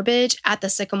of garbage at the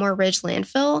Sycamore Ridge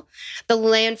landfill. The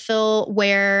landfill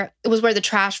where the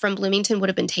trash from Bloomington would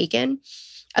have been taken.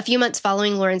 A few months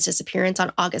following Lauren's disappearance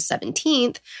on August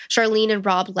 17th, Charlene and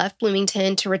Rob left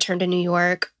Bloomington to return to New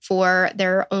York for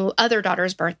their other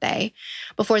daughter's birthday.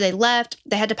 Before they left,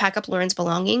 they had to pack up Lauren's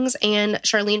belongings, and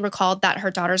Charlene recalled that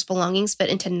her daughter's belongings fit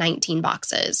into 19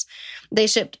 boxes. They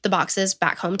shipped the boxes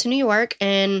back home to New York,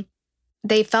 and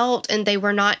they felt and they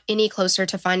were not any closer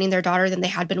to finding their daughter than they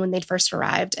had been when they'd first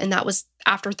arrived, and that was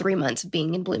after 3 months of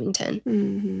being in Bloomington.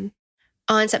 Mm-hmm.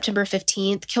 On September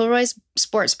 15th, Kilroy's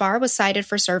Sports Bar was cited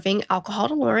for serving alcohol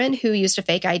to Lauren, who used a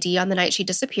fake ID on the night she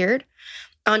disappeared.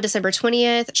 On December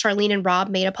 20th, Charlene and Rob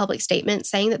made a public statement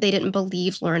saying that they didn't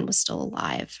believe Lauren was still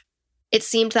alive. It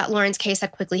seemed that Lauren's case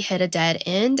had quickly hit a dead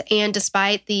end, and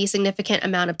despite the significant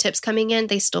amount of tips coming in,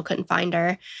 they still couldn't find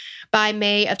her. By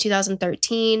May of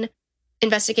 2013,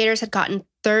 investigators had gotten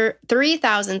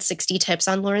 3,060 tips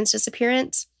on Lauren's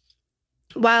disappearance.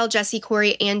 While Jesse,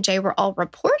 Corey, and Jay were all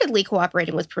reportedly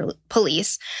cooperating with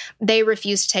police, they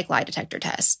refused to take lie detector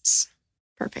tests.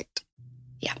 Perfect.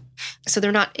 Yeah. So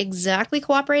they're not exactly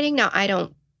cooperating. Now, I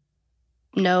don't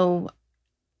know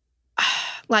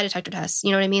lie detector tests.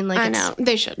 You know what I mean? Like, I know.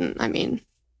 They shouldn't. I mean,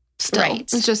 still. Right.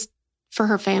 It's just for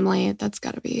her family. That's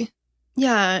got to be.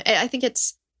 Yeah. I think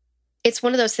it's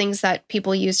one of those things that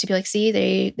people use to be like, see,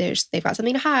 they've got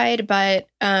something to hide. But,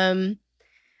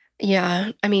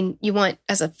 yeah, I mean, you want,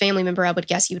 as a family member, I would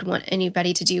guess you would want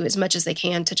anybody to do as much as they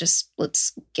can to just,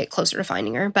 let's get closer to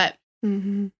finding her. But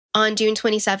On June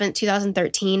 27,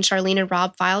 2013, Charlene and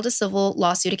Rob filed a civil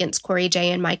lawsuit against Corey, Jay,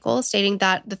 and Michael, stating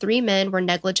that the three men were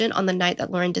negligent on the night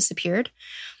that Lauren disappeared.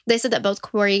 They said that both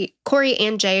Corey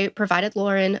and Jay provided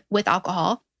Lauren with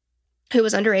alcohol, who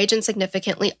was underage and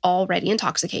significantly already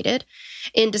intoxicated.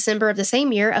 In December of the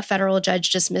same year, a federal judge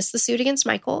dismissed the suit against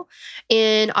Michael.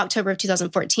 In October of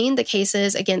 2014, the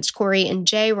cases against Corey and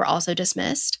Jay were also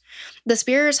dismissed. The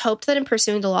Spears hoped that in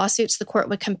pursuing the lawsuits, the court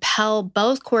would compel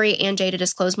both Corey and Jay to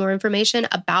disclose more information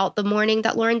about the morning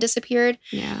that Lauren disappeared.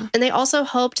 Yeah. And they also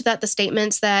hoped that the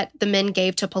statements that the men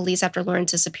gave to police after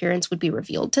Lauren's disappearance would be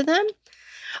revealed to them.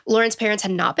 Lauren's parents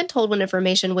had not been told when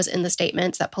information was in the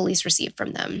statements that police received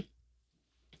from them.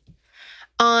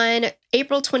 On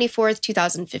April 24th,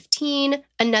 2015,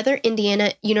 another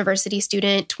Indiana University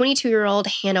student, 22-year-old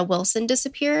Hannah Wilson,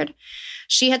 disappeared.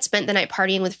 She had spent the night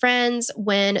partying with friends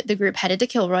when the group headed to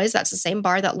Kilroy's. That's the same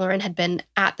bar that Lauren had been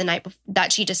at the night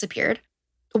that she disappeared.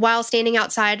 While standing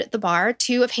outside the bar,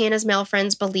 two of Hannah's male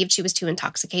friends believed she was too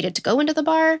intoxicated to go into the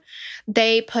bar.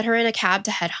 They put her in a cab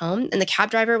to head home, and the cab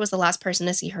driver was the last person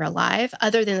to see her alive,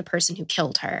 other than the person who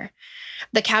killed her.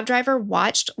 The cab driver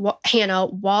watched Hannah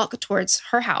walk towards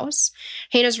her house.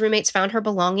 Hannah's roommates found her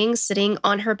belongings sitting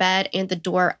on her bed and the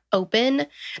door open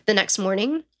the next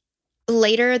morning.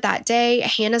 Later that day,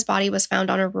 Hannah's body was found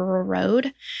on a rural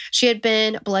road. She had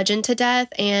been bludgeoned to death,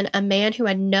 and a man who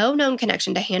had no known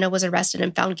connection to Hannah was arrested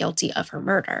and found guilty of her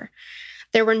murder.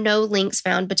 There were no links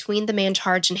found between the man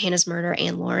charged in Hannah's murder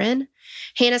and Lauren.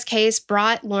 Hannah's case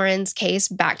brought Lauren's case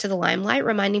back to the limelight,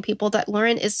 reminding people that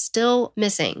Lauren is still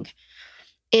missing.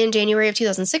 In January of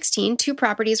 2016, two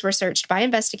properties were searched by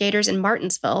investigators in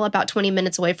Martinsville, about 20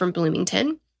 minutes away from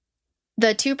Bloomington.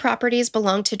 The two properties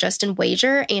belonged to Justin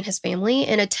Wager and his family,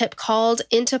 and a tip called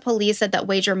into police said that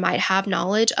Wager might have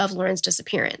knowledge of Lauren's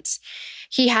disappearance.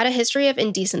 He had a history of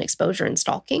indecent exposure and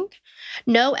stalking.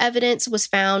 No evidence was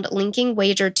found linking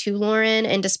Wager to Lauren,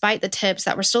 and despite the tips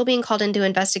that were still being called into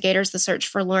investigators, the search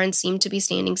for Lauren seemed to be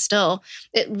standing still.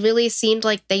 It really seemed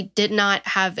like they did not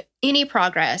have any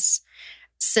progress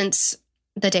since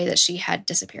the day that she had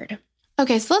disappeared.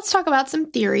 Okay, so let's talk about some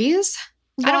theories.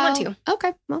 I don't want to.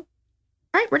 Okay, well,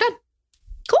 all right, we're done.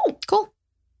 Cool.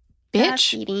 Bitch.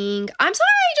 Cheating. I'm sorry,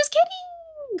 just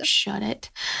kidding. Shut it.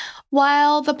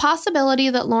 While the possibility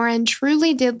that Lauren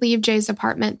truly did leave Jay's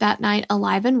apartment that night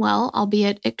alive and well,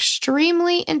 albeit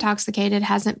extremely intoxicated,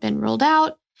 hasn't been ruled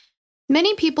out,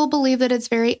 many people believe that it's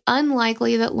very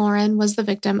unlikely that Lauren was the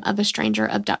victim of a stranger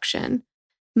abduction.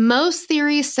 Most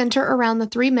theories center around the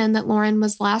three men that Lauren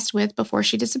was last with before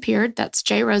she disappeared. That's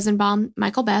Jay Rosenbaum,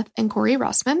 Michael Beth, and Corey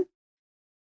Rossman.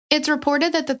 It's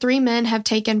reported that the three men have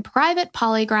taken private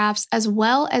polygraphs as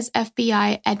well as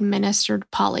FBI-administered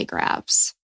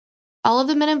polygraphs. All of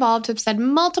the men involved have said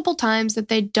multiple times that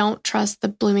they don't trust the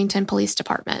Bloomington Police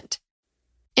Department.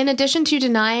 In addition to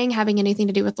denying having anything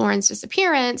to do with Lauren's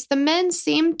disappearance, the men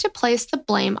seem to place the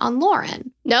blame on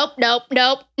Lauren. No.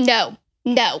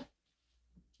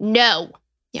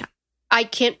 Yeah. I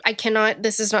cannot,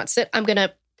 this is not sit. I'm going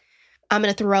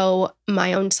to throw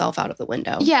my own self out of the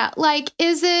window. Yeah. Like,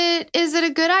 is it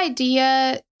a good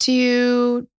idea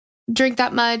to drink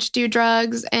that much, do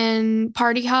drugs, and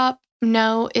party hop?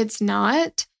 No, it's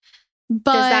not.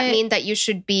 But does that mean that you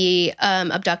should be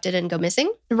abducted and go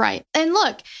missing? Right. And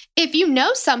look, if you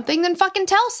know something, then fucking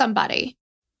tell somebody.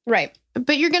 Right.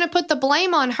 But you're going to put the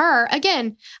blame on her.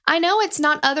 Again, I know it's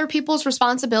not other people's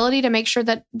responsibility to make sure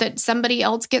that somebody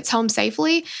else gets home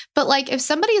safely. But like if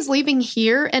somebody is leaving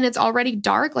here and it's already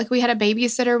dark, like we had a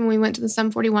babysitter when we went to the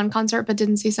Sum 41 concert, but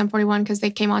didn't see Sum 41 because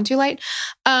they came on too late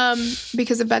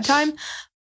because of bedtime.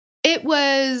 It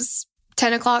was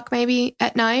 10 o'clock maybe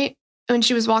at night when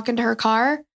she was walking to her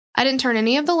car. I didn't turn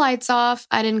any of the lights off.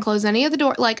 I didn't close any of the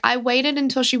door. Like I waited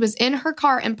until she was in her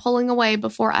car and pulling away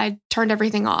before I turned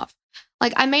everything off.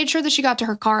 Like, I made sure that she got to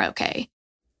her car okay.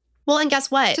 Well, and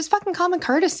guess what? Just fucking common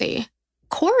courtesy.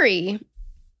 Corey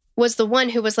was the one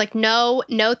who was like, no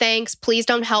thanks. Please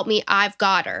don't help me. I've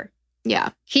got her. Yeah.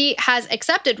 He has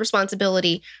accepted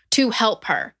responsibility to help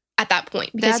her at that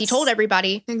point because he told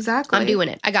everybody, exactly, I'm doing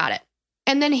it. I got it.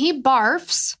 And then he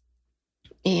barfs.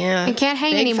 Yeah. And can't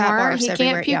hang anymore. He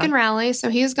can't puke and rally. So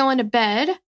he's going to bed.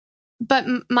 But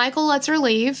Michael lets her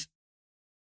leave.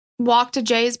 Walk to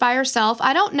Jay's by herself.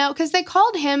 I don't know, because they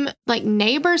called him like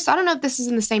neighbors. So I don't know if this is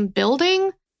in the same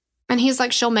building. And he's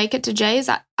like, she'll make it to Jay's.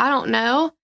 I don't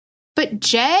know. But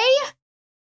Jay,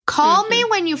 call me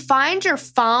when you find your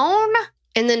phone.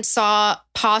 And then saw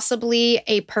possibly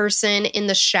a person in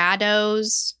the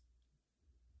shadows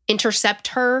intercept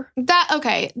her.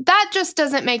 That just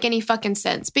doesn't make any fucking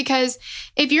sense, because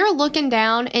if you're looking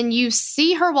down and you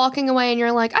see her walking away and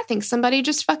you're like, I think somebody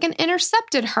just fucking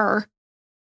intercepted her.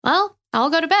 Well,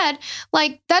 I'll go to bed.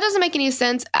 Like, that doesn't make any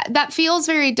sense. That feels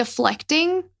very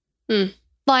deflecting.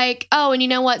 Like, oh, and you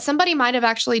know what? Somebody might have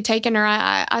actually taken her.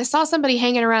 I saw somebody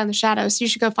hanging around in the shadows, so you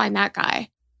should go find that guy.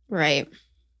 Right.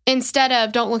 Instead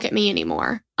of, don't look at me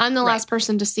anymore. I'm the last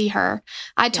person to see her.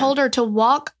 I told her to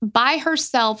walk by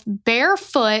herself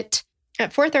barefoot.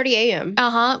 At 4:30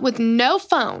 a.m. With no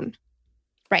phone.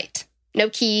 Right. No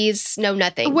keys, no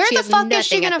nothing. Where the fuck is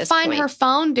she going to find her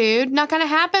phone, dude? Not going to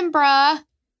happen, bruh.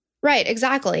 Right,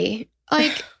 exactly.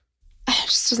 Like, it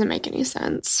just doesn't make any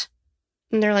sense.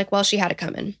 And they're like, well, she had it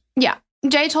coming. Yeah.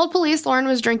 Jay told police Lauren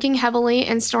was drinking heavily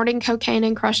and snorting cocaine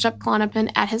and crushed up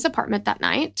Klonopin at his apartment that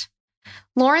night.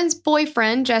 Lauren's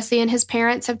boyfriend, Jesse, and his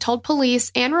parents have told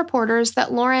police and reporters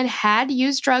that Lauren had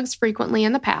used drugs frequently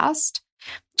in the past.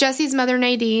 Jesse's mother,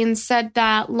 Nadine, said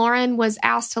that Lauren was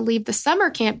asked to leave the summer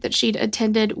camp that she'd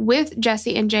attended with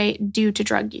Jesse and Jay due to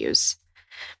drug use.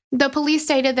 Though police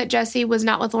stated that Jesse was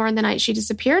not with Lauren the night she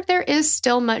disappeared, there is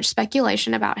still much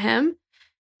speculation about him.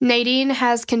 Nadine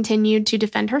has continued to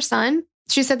defend her son.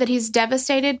 She said that he's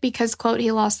devastated because, quote,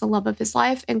 he lost the love of his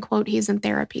life, and, quote, he's in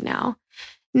therapy now.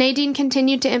 Nadine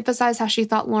continued to emphasize how she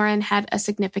thought Lauren had a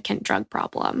significant drug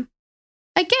problem.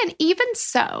 Again, even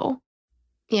so,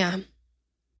 yeah,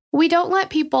 we don't let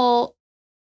people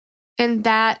in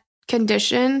that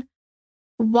condition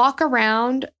walk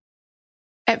around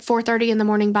at 4:30 in the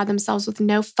morning by themselves with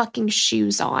no fucking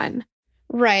shoes on.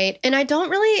 Right. And I don't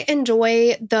really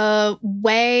enjoy the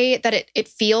way that it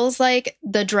feels like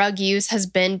the drug use has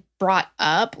been brought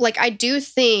up. Like, I do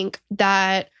think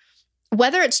that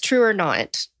whether it's true or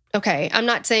not, okay, I'm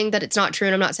not saying that it's not true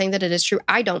and I'm not saying that it is true.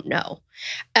 I don't know.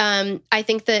 I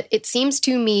think that it seems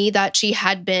to me that she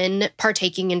had been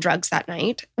partaking in drugs that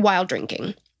night while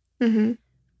drinking. Mm-hmm.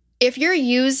 If you're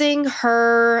using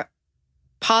her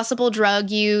possible drug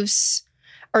use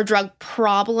or drug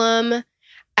problem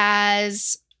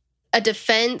as a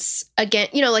defense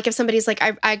against, you know, like if somebody's like,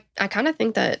 I kind of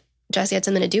think that Jesse had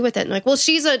something to do with it. And like, well,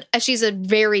 she's a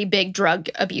very big drug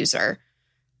abuser.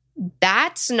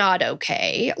 That's not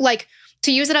okay. Like,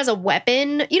 to use it as a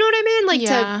weapon, you know what I mean?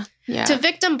 Like to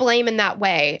victim blame in that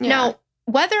way. Yeah. Now,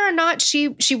 whether or not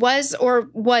she was or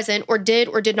wasn't or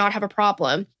did not have a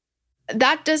problem,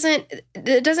 that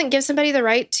doesn't give somebody the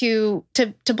right to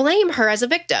blame her as a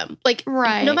victim. Like,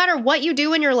 right. No matter what you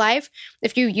do in your life,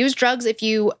 if you use drugs, if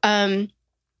you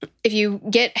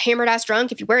get hammered ass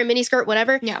drunk, if you wear a miniskirt,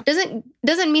 whatever,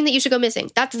 doesn't mean that you should go missing.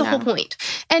 That's the whole point.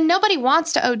 And nobody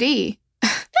wants to OD.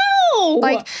 No.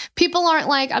 Like, people aren't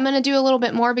like, I'm going to do a little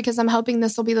bit more because I'm hoping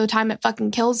this will be the time it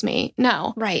fucking kills me.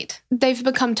 No. Right. They've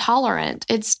become tolerant.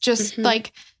 It's just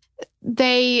like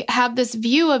they have this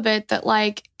view of it that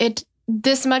like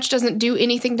this much doesn't do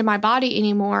anything to my body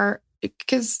anymore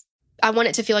because I want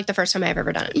it to feel like the first time I've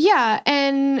ever done it. Yeah.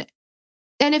 And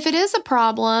if it is a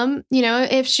problem, you know,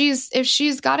 if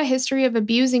she's got a history of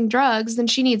abusing drugs, then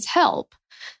she needs help.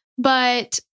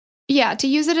 But yeah, to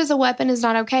use it as a weapon is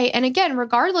not okay. And again,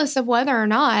 regardless of whether or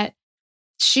not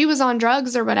she was on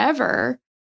drugs or whatever,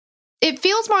 it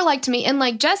feels more like to me. And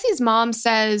like Jesse's mom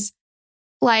says,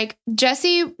 like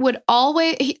Jesse would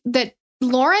that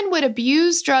Lauren would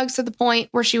abuse drugs to the point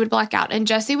where she would black out. And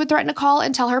Jesse would threaten to call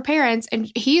and tell her parents.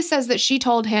 And he says that she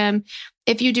told him,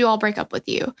 if you do, I'll break up with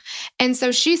you. And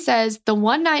so she says the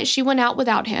one night she went out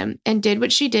without him and did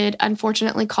what she did,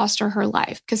 unfortunately cost her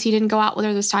life because he didn't go out with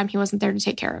her this time. He wasn't there to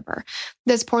take care of her.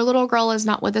 This poor little girl is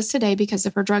not with us today because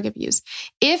of her drug abuse.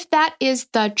 If that is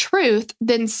the truth,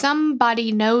 then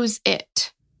somebody knows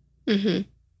it. Mm-hmm.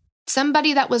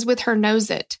 Somebody that was with her knows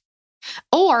it.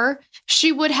 Or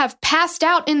she would have passed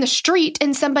out in the street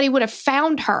and somebody would have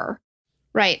found her.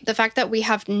 Right. The fact that we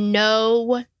have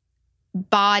no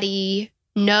body,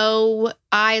 no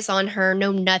eyes on her,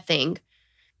 no nothing.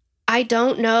 I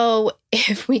don't know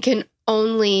if we can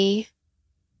only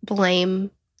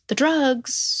blame the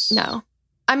drugs. No.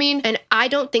 I mean, and I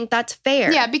don't think that's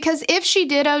fair. Yeah, because if she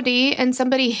did OD and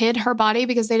somebody hid her body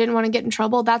because they didn't want to get in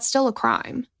trouble, that's still a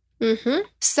crime. Mm-hmm.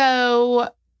 So,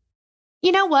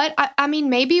 you know what? I mean,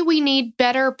 maybe we need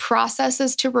better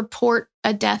processes to report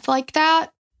a death like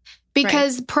that.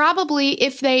 Because probably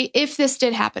if this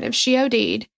did happen, if she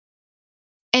OD'd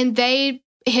and they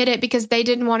hid it because they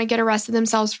didn't want to get arrested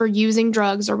themselves for using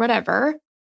drugs or whatever,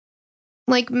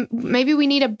 like maybe we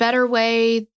need a better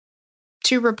way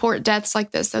to report deaths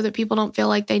like this so that people don't feel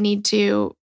like they need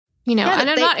to You know, Yeah, and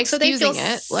I'm not excusing feel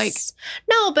it. Like,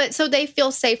 no, but so they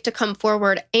feel safe to come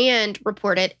forward and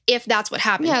report it if that's what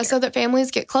happened. yeah, here. so that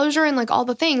families get closure and like all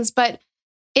the things. But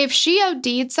if she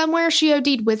OD'd somewhere, she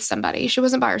OD'd with somebody. She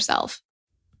wasn't by herself.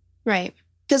 Right.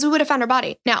 Because we would have found her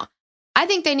body. Now, I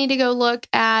think they need to go look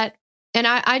at, and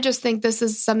I just think this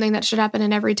is something that should happen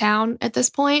in every town at this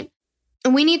point.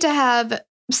 And we need to have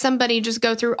somebody just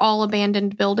go through all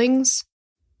abandoned buildings.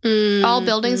 All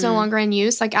buildings no longer in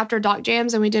use. Like after Doc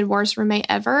Jams and we did Worst Roommate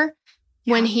Ever,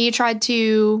 when he tried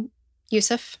to...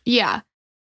 Yusuf? Yeah.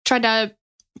 Tried to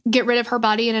get rid of her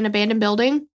body in an abandoned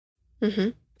building. Mm-hmm.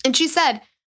 And she said,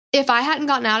 if I hadn't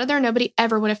gotten out of there, nobody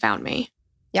ever would have found me.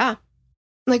 Yeah.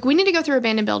 Like, we need to go through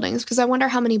abandoned buildings because I wonder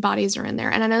how many bodies are in there.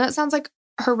 And I know that sounds like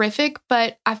horrific,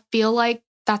 but I feel like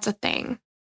that's a thing.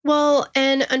 Well,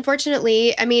 and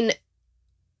unfortunately, I mean,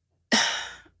 I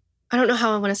don't know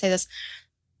how I want to say this.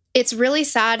 It's really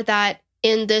sad that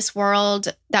in this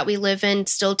world that we live in,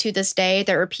 still to this day,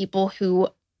 there are people who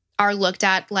are looked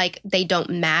at like they don't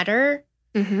matter.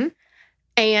 Mm-hmm.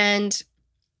 And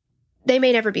they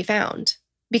may never be found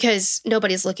because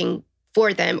nobody's looking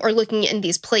for them or looking in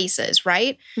these places,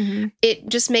 right? Mm-hmm. It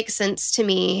just makes sense to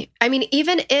me. I mean,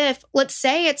 even if, let's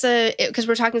say because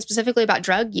we're talking specifically about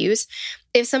drug use,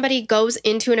 if somebody goes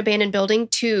into an abandoned building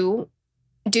to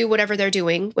do whatever they're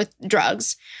doing with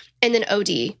drugs and then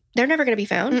OD, they're never going to be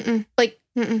found. Mm-mm. Like,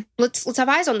 Mm-mm. let's have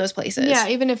eyes on those places. Yeah,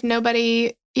 even if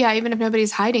nobody's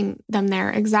hiding them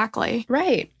there. Exactly.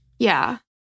 Right. Yeah.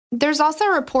 There's also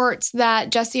reports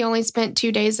that Jesse only spent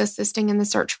 2 days assisting in the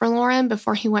search for Lauren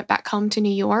before he went back home to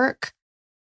New York.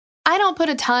 I don't put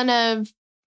it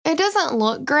doesn't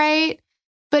look great,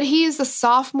 but he's a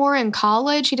sophomore in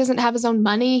college. He doesn't have his own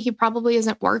money. He probably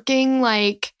isn't working.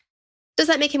 Like, does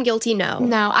that make him guilty? No.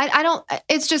 No, I don't.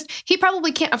 It's just, he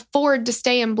probably can't afford to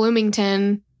stay in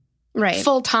Bloomington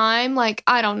full time. Like,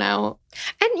 I don't know.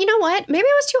 And you know what? Maybe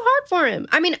it was too hard for him.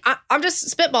 I mean, I'm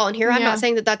just spitballing here. I'm not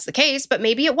saying that that's the case, but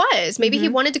maybe it was. Maybe he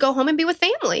wanted to go home and be with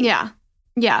family. Yeah.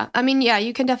 Yeah. I mean, yeah,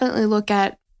 you can definitely look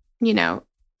at it a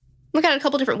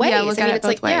couple different ways. Yeah, look at it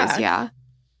both ways. Yeah.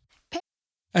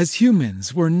 As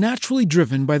humans, we're naturally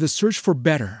driven by the search for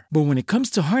better. But when it comes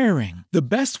to hiring, the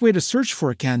best way to search for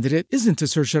a candidate isn't to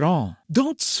search at all.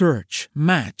 Don't search,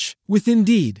 match with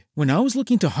Indeed. When I was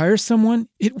looking to hire someone,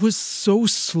 it was so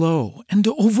slow and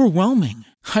overwhelming.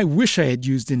 I wish I had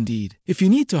used Indeed. If you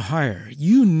need to hire,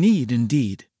 you need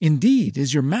Indeed. Indeed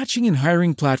is your matching and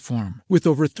hiring platform with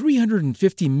over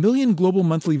 350 million global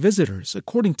monthly visitors,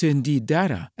 according to Indeed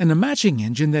data, and a matching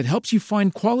engine that helps you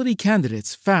find quality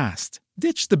candidates fast.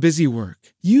 Ditch the busy work.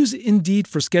 Use Indeed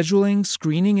for scheduling,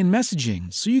 screening, and messaging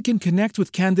so you can connect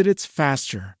with candidates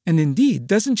faster. And Indeed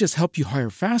doesn't just help you hire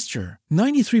faster.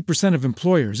 93% of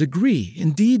employers agree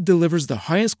Indeed delivers the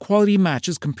highest quality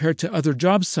matches compared to other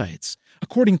job sites,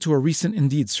 according to a recent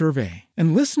Indeed survey.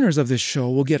 And listeners of this show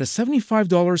will get a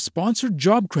 $75 sponsored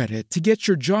job credit to get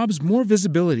your jobs more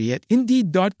visibility at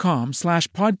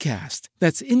Indeed.com/podcast.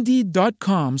 That's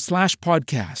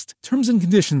Indeed.com/podcast. Terms and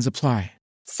conditions apply.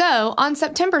 So on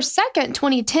September 2nd,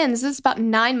 2010, this is about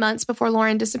 9 months before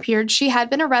Lauren disappeared, she had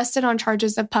been arrested on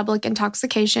charges of public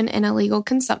intoxication and illegal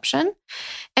consumption.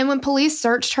 And when police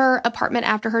searched her apartment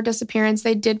after her disappearance,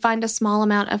 they did find a small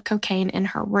amount of cocaine in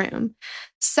her room.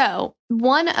 So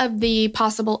one of the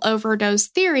possible overdose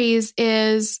theories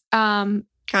is... kind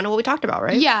of what we talked about,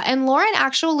 right? Yeah, and Lauren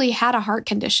actually had a heart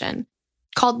condition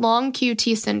called long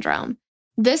QT syndrome.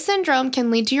 This syndrome can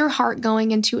lead to your heart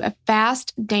going into a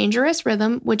fast, dangerous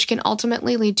rhythm, which can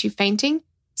ultimately lead to fainting,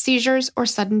 seizures, or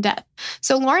sudden death.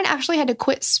 So Lauren actually had to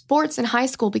quit sports in high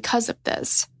school because of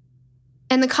this.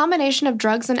 And the combination of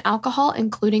drugs and alcohol,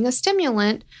 including a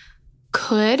stimulant,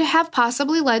 could have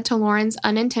possibly led to Lauren's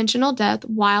unintentional death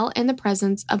while in the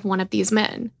presence of one of these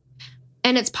men.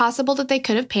 And it's possible that they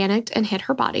could have panicked and hit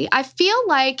her body. I feel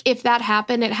like if that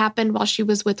happened, it happened while she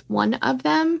was with one of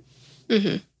them.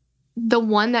 Mm-hmm. The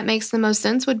one that makes the most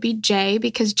sense would be Jay,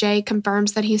 because Jay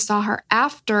confirms that he saw her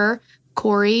after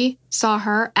Corey saw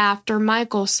her, after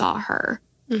Michael saw her.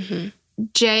 Mm-hmm.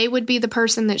 Jay would be the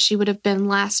person that she would have been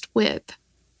last with.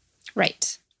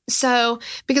 Right. So,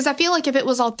 because I feel like if it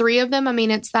was all three of them, I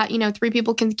mean, it's that, 3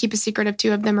 people can keep a secret if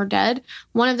 2 of them are dead.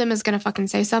 One of them is going to fucking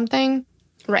say something.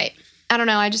 Right. I don't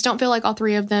know. I just don't feel like all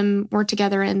 3 of them were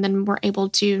together and then were able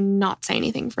to not say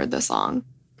anything for this long.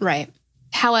 Right.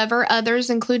 However, others,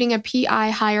 including a PI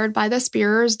hired by the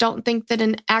Spearers, don't think that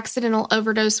an accidental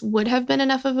overdose would have been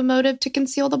enough of a motive to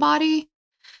conceal the body.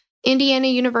 Indiana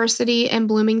University and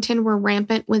Bloomington were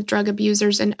rampant with drug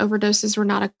abusers, and overdoses were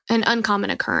not an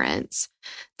uncommon occurrence.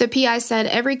 The PI said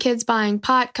every kid's buying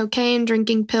pot, cocaine,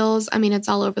 drinking pills. I mean, it's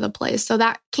all over the place. So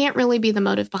that can't really be the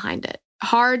motive behind it.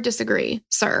 Hard disagree,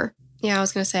 sir. Yeah, I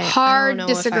was going to say. Hard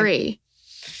disagree.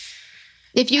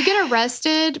 If you get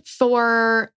arrested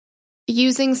for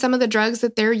using some of the drugs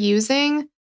that they're using,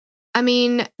 I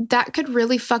mean, that could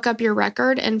really fuck up your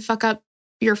record and fuck up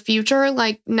your future.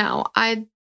 Like, no, I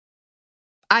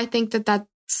think that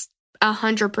that's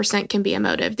 100% can be a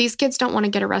motive. These kids don't want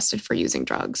to get arrested for using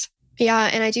drugs. Yeah,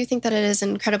 and I do think that it is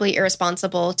incredibly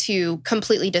irresponsible to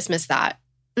completely dismiss that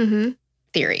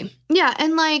theory. Yeah,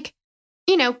 and like,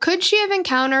 you know, could she have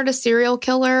encountered a serial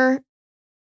killer?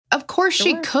 Of course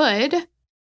she could.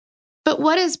 But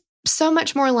what is so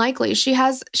much more likely? She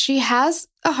has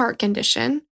a heart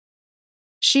condition.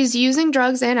 She's using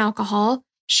drugs and alcohol.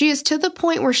 She is to the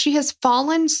point where she has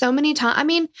fallen so many times. I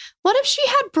mean, what if she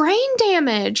had brain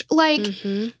damage? Like,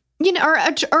 you know,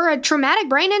 or a traumatic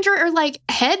brain injury, or like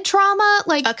head trauma,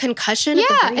 like a concussion.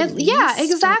 Yeah,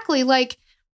 exactly. Like,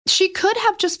 she could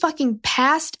have just fucking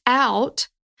passed out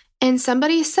and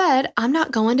somebody said, I'm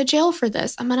not going to jail for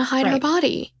this. I'm going to hide her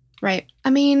body. Right. I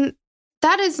mean,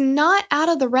 that is not out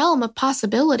of the realm of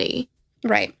possibility.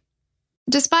 Right.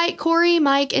 Despite Corey,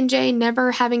 Mike, and Jay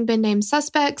never having been named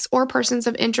suspects or persons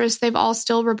of interest, they've all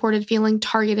still reported feeling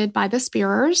targeted by the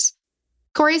Spearers.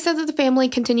 Corey said that the family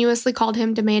continuously called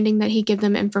him, demanding that he give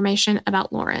them information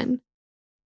about Lauren.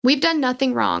 We've done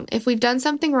nothing wrong. If we've done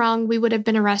something wrong, we would have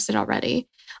been arrested already.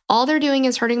 All they're doing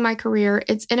is hurting my career.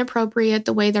 It's inappropriate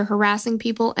the way they're harassing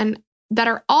people and that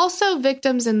are also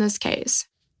victims in this case.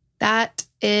 That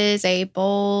is a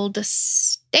bold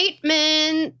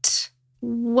statement.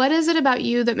 What is it about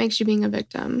you that makes you being a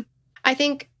victim? I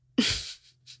think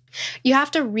you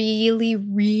have to really,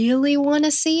 really want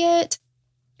to see it.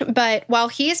 But while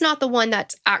he is not the one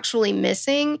that's actually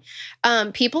missing,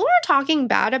 people are talking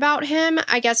bad about him.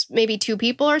 I guess maybe two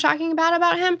people are talking bad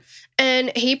about him.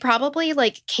 And he probably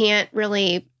like can't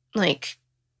really like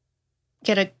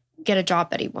get a job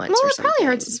that he wants. Well, or it probably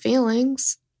hurts his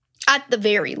feelings. At the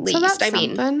very least. So that's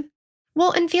something.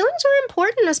 Well, and feelings are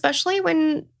important, especially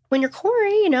when you're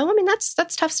Corey, you know? I mean, that's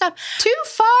tough stuff. Too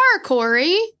far,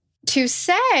 Corey. To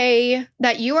say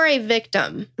that you are a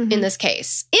victim in this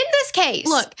case. In this case.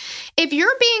 Look, if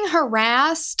you're being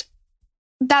harassed,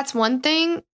 that's one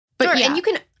thing. But sure, yeah. And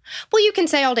you can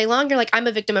say all day long, you're like, I'm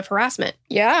a victim of harassment.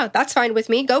 Yeah, that's fine with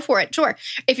me. Go for it. Sure.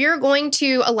 If you're going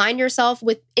to align yourself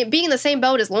with it being in the same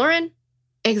boat as Lauren.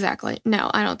 Exactly.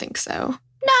 No, I don't think so.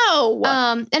 No.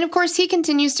 And of course, he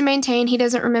continues to maintain he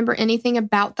doesn't remember anything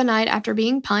about the night after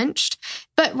being punched.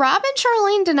 But Rob and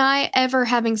Charlene deny ever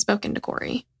having spoken to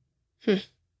Corey.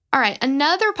 All right.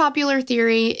 Another popular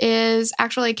theory is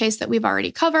actually a case that we've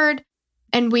already covered.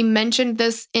 And we mentioned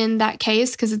this in that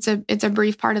case because it's a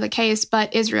brief part of the case,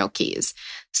 but Israel Keyes.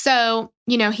 So,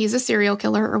 you know, he's a serial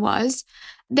killer or was.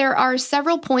 There are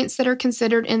several points that are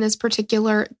considered in this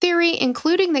particular theory,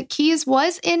 including that Keyes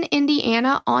was in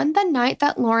Indiana on the night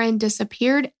that Lauren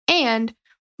disappeared and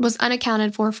was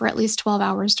unaccounted for at least 12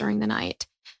 hours during the night.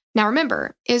 Now,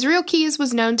 remember, Israel Keyes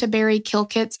was known to bury kill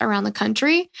kits around the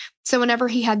country. So whenever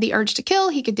he had the urge to kill,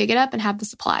 he could dig it up and have the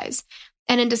supplies.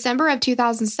 And in December of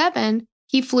 2007,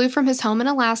 he flew from his home in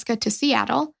Alaska to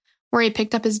Seattle, where he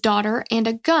picked up his daughter and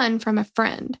a gun from a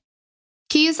friend.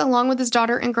 Keyes, along with his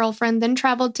daughter and girlfriend, then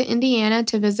traveled to Indiana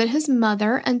to visit his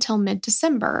mother until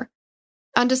mid-December.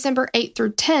 On December 8th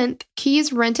through 10th,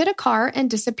 Keyes rented a car and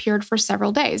disappeared for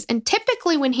several days. And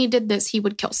typically when he did this, he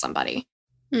would kill somebody.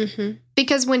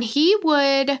 Because when he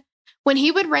would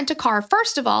rent a car,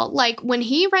 first of all, like when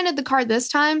he rented the car this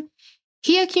time,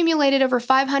 he accumulated over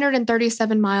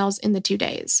 537 miles in the 2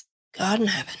 days. God in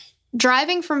heaven.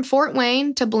 Driving from Fort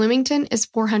Wayne to Bloomington is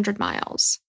 400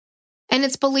 miles. And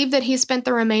it's believed that he spent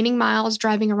the remaining miles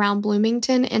driving around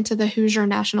Bloomington into the Hoosier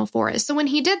National Forest. So when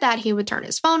he did that, he would turn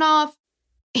his phone off.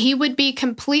 He would be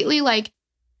completely like,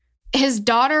 his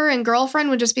daughter and girlfriend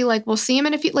would just be like, we'll see him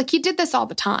in a few. Like, he did this all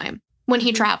the time when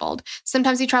he traveled.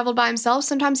 Sometimes he traveled by himself.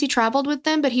 Sometimes he traveled with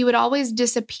them, but he would always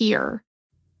disappear.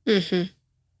 And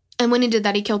when he did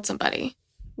that, he killed somebody.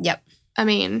 Yep. I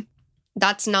mean,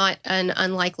 that's not an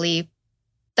unlikely,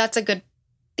 that's a good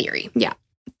theory. Yeah.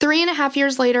 3.5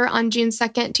 years later, on June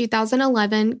 2nd,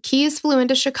 2011, Keyes flew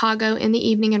into Chicago in the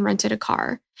evening and rented a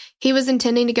car. He was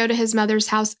intending to go to his mother's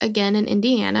house again in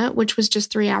Indiana, which was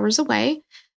just 3 hours away,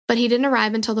 but he didn't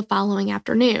arrive until the following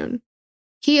afternoon.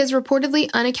 He is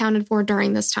reportedly unaccounted for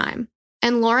during this time.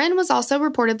 And Lauren was also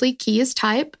reportedly Keyes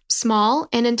type, small,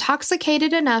 and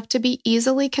intoxicated enough to be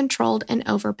easily controlled and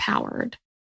overpowered.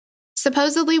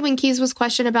 Supposedly, when Keyes was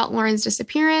questioned about Lauren's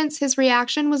disappearance, his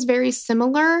reaction was very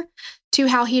similar to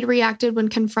how he'd reacted when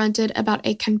confronted about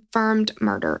a confirmed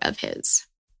murder of his.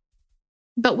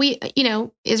 But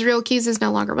Israel Keyes is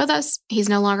no longer with us. He's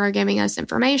no longer giving us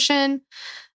information.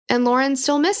 And Lauren's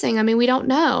still missing. I mean, we don't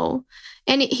know.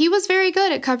 And he was very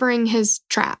good at covering his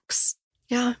tracks.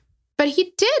 Yeah. But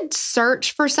he did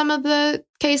search for some of the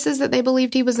cases that they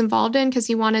believed he was involved in because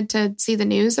he wanted to see the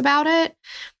news about it.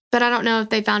 But I don't know if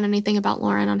they found anything about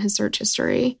Lauren on his search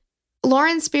history.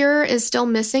 Lauren Spearer is still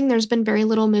missing. There's been very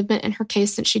little movement in her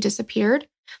case since she disappeared.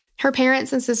 Her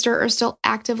parents and sister are still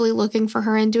actively looking for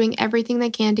her and doing everything they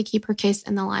can to keep her case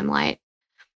in the limelight.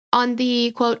 On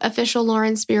the, quote, official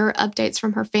Lauren Spearer updates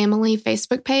from her family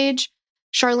Facebook page,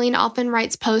 Charlene often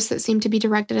writes posts that seem to be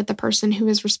directed at the person who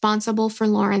is responsible for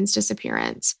Lauren's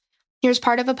disappearance. Here's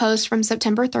part of a post from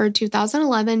September 3rd,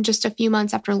 2011, just a few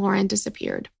months after Lauren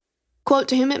disappeared. Quote,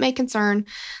 to whom it may concern,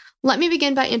 let me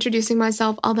begin by introducing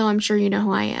myself, although I'm sure you know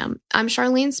who I am. I'm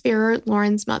Charlene Spearer,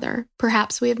 Lauren's mother.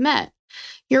 Perhaps we have met.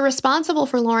 You're responsible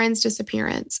for Lauren's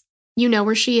disappearance. You know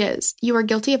where she is. You are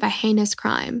guilty of a heinous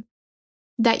crime.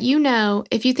 That you know,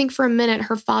 if you think for a minute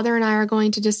her father and I are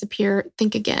going to disappear,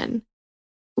 think again.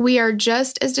 We are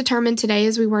just as determined today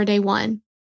as we were day one.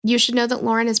 You should know that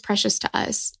Lauren is precious to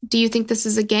us. Do you think this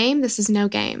is a game? This is no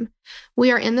game.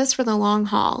 We are in this for the long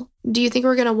haul. Do you think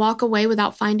we're going to walk away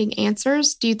without finding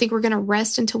answers? Do you think we're going to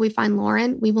rest until we find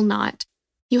Lauren? We will not.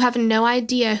 You have no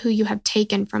idea who you have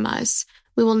taken from us.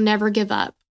 We will never give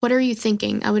up. What are you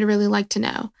thinking? I would really like to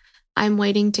know. I'm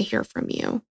waiting to hear from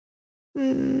you.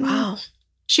 Wow.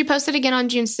 She posted again on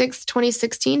June 6,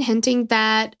 2016, hinting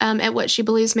that at what she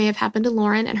believes may have happened to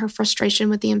Lauren and her frustration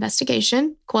with the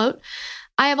investigation. Quote,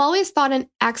 I have always thought an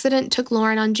accident took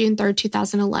Lauren on June 3rd,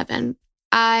 2011.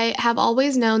 I have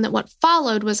always known that what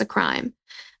followed was a crime.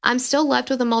 I'm still left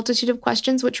with a multitude of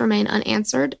questions which remain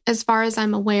unanswered. As far as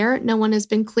I'm aware, no one has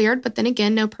been cleared, but then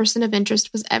again, no person of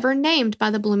interest was ever named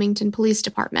by the Bloomington Police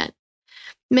Department.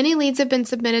 Many leads have been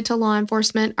submitted to law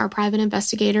enforcement, our private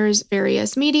investigators,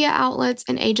 various media outlets,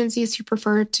 and agencies who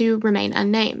prefer to remain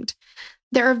unnamed.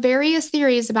 There are various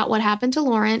theories about what happened to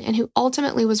Lauren and who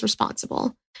ultimately was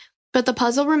responsible. But the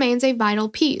puzzle remains a vital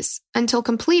piece. Until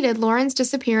completed, Lauren's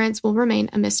disappearance will remain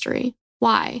a mystery.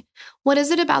 Why? What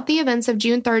is it about the events of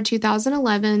June 3rd,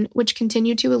 2011, which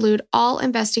continue to elude all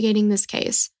investigating this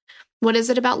case? What is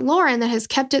it about Lauren that has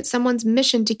kept it someone's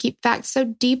mission to keep facts so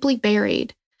deeply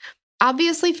buried?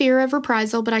 Obviously, fear of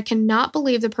reprisal, but I cannot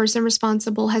believe the person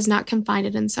responsible has not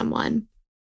confided in someone.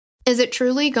 Is it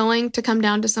truly going to come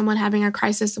down to someone having a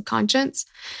crisis of conscience?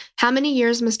 How many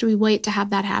years must we wait to have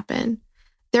that happen?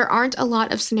 There aren't a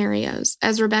lot of scenarios.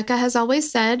 As Rebecca has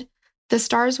always said, the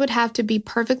stars would have to be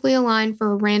perfectly aligned for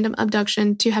a random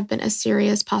abduction to have been a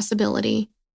serious possibility.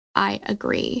 I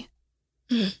agree.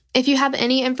 If you have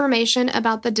any information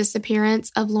about the disappearance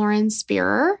of Lauren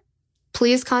Spearer,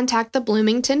 please contact the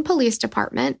Bloomington Police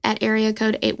Department at area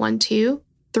code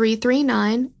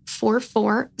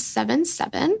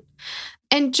 812-339-4477.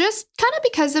 And just kind of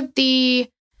because of the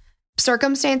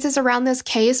circumstances around this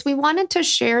case, we wanted to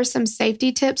share some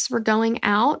safety tips for going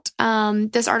out.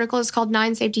 This article is called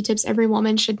 9 Safety Tips Every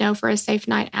Woman Should Know for a Safe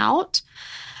Night Out.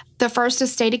 The first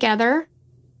is stay together.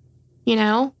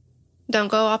 Don't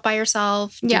go off by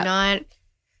yourself. Do not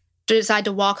decide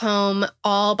to walk home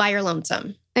all by your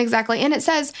lonesome. Exactly. And it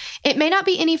says, it may not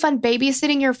be any fun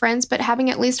babysitting your friends, but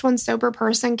having at least one sober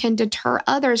person can deter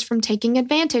others from taking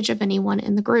advantage of anyone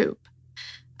in the group.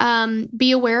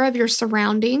 Be aware of your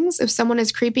surroundings. If someone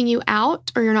is creeping you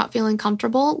out or you're not feeling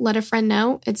comfortable, let a friend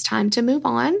know it's time to move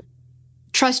on.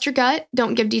 Trust your gut.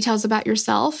 Don't give details about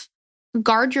yourself.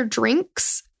 Guard your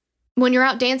drinks. When you're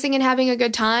out dancing and having a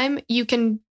good time, you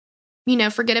can,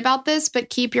 forget about this,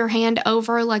 but keep your hand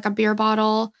over like a beer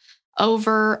bottle,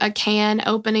 over a can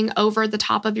opening over the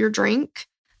top of your drink,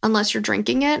 unless you're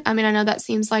drinking it. I mean, I know that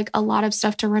seems like a lot of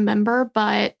stuff to remember,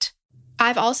 but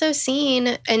I've also seen,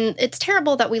 and it's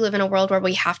terrible that we live in a world where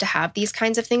we have to have these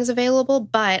kinds of things available,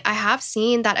 but I have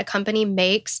seen that a company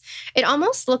makes, it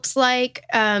almost looks like,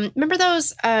 remember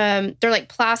those, they're like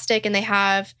plastic and they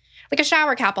have like a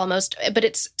shower cap almost, but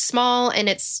it's small and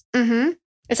it's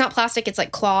not plastic, it's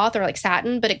like cloth or like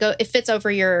satin, but it fits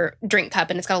over your drink cup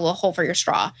and it's got a little hole for your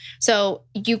straw. So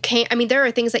you can't, there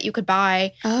are things that you could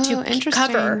buy to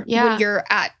cover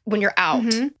when you're out.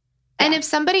 Mm-hmm. And if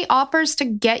somebody offers to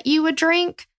get you a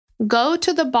drink, go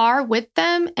to the bar with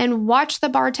them and watch the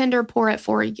bartender pour it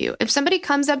for you. If somebody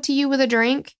comes up to you with a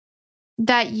drink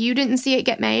that you didn't see it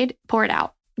get made, pour it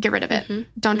out. Get rid of it.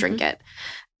 Don't drink it.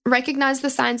 recognize the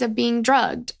signs of being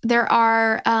drugged. There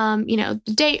are,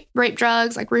 date rape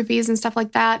drugs like roofies and stuff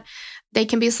like that. They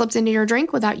can be slipped into your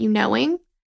drink without you knowing.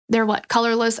 They're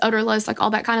colorless, odorless, like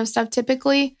all that kind of stuff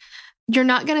typically. You're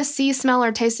not going to see, smell,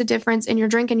 or taste a difference in your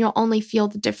drink, and you'll only feel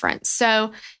the difference.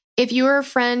 So if you or a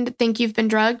friend think you've been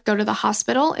drugged, go to the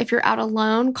hospital. If you're out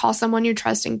alone, call someone you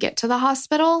trust and get to the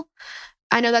hospital.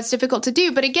 I know that's difficult to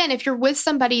do, but again, if you're with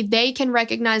somebody, they can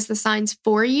recognize the signs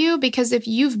for you, because if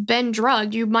you've been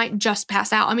drugged, you might just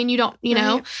pass out. I mean, you don't,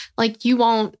 you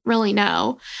won't really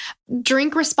know.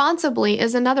 Drink responsibly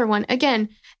is another one. Again,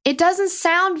 it doesn't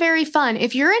sound very fun.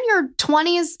 If you're in your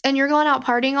 20s and you're going out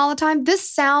partying all the time, this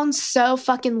sounds so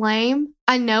fucking lame.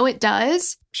 I know it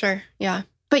does. Sure. Yeah.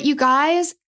 But you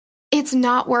guys, it's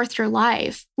not worth your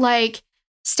life. Like,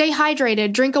 stay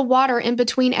hydrated, drink a water in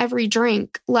between every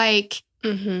drink. Like,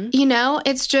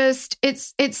 it's just,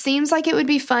 it seems like it would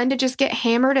be fun to just get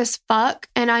hammered as fuck.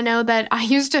 And I know that I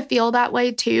used to feel that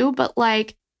way too, but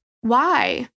like,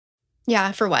 why?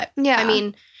 Yeah. For what? Yeah. I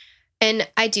mean, and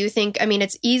I do think,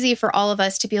 it's easy for all of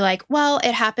us to be like, well,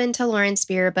 it happened to Lauren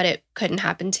Spear, but it couldn't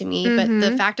happen to me. But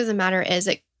the fact of the matter is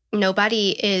that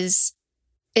nobody is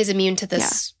immune to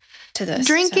this. To this.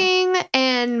 Drinking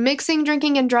and mixing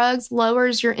drinking and drugs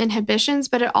lowers your inhibitions,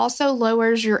 but it also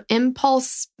lowers your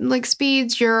impulse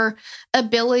speeds, your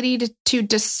ability to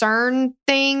discern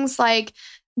things. Like,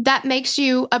 that makes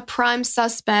you a prime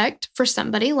suspect for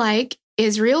somebody like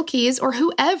Israel Keys or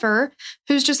whoever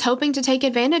who's just hoping to take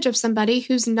advantage of somebody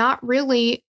who's not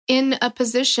really in a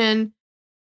position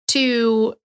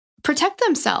to protect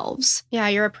themselves. Yeah,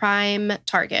 you're a prime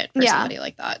target for somebody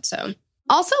like that. So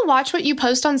also watch what you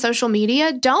post on social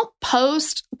media. Don't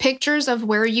post pictures of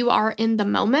where you are in the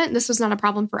moment. This was not a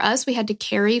problem for us. We had to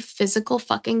carry physical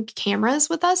fucking cameras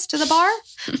with us to the bar,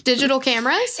 digital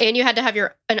cameras. And you had to have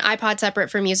an iPod separate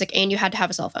for music, and you had to have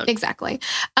a cell phone. Exactly.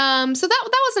 So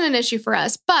that wasn't an issue for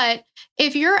us. But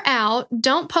if you're out,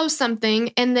 don't post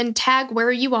something and then tag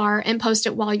where you are and post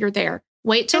it while you're there.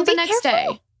 Wait till the next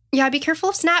day. Yeah, be careful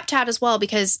of Snapchat as well,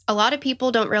 because a lot of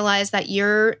people don't realize that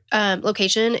your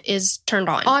location is turned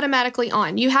on. Automatically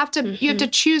on. You have to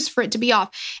choose for it to be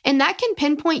off. And that can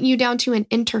pinpoint you down to an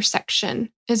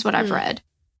intersection, is what I've read.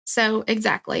 So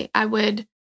exactly. I would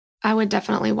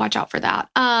definitely watch out for that.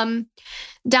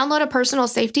 Download a personal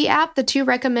safety app. The two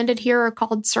recommended here are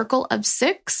called Circle of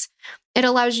Six. It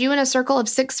allows you and a circle of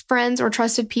 6 friends or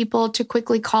trusted people to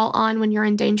quickly call on when you're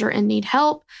in danger and need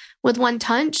help. With one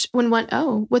touch,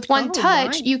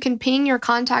 you can ping your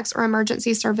contacts or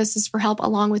emergency services for help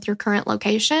along with your current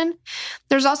location.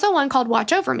 There's also one called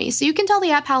Watch Over Me. So you can tell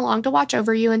the app how long to watch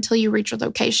over you until you reach your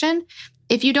location.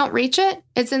 If you don't reach it,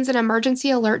 it sends an emergency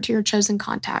alert to your chosen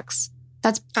contacts.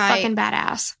 That's fucking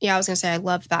badass. Yeah, I was going to say, I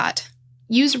love that.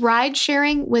 Use ride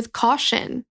sharing with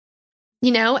caution.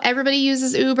 Everybody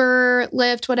uses Uber,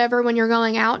 Lyft, whatever when you're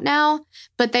going out now.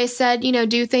 But they said,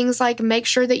 do things like make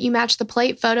sure that you match the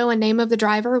plate, photo, and name of the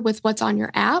driver with what's on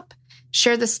your app.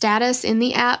 Share the status in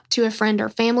the app to a friend or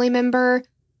family member.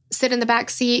 Sit in the back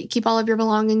seat. Keep all of your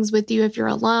belongings with you if you're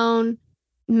alone.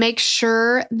 Make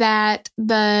sure that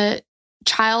the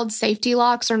child safety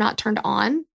locks are not turned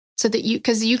on. So that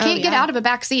because you can't get out of a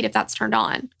back seat if that's turned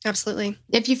on. Absolutely.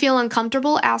 If you feel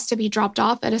uncomfortable, ask to be dropped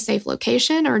off at a safe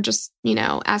location or just,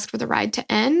 ask for the ride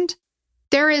to end.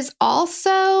 There is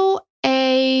also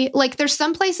there's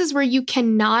some places where you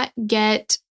cannot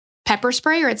get pepper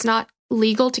spray or it's not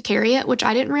legal to carry it, which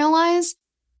I didn't realize.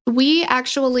 We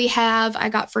actually I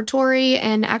got for Tori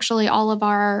and actually all of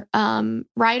our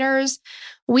riders,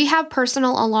 we have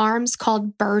personal alarms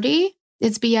called Birdie.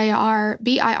 It's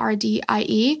BIRDIE,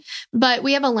 but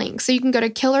we have a link. So you can go to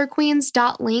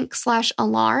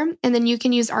killerqueens.link/alarm, and then you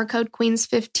can use our code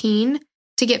Queens15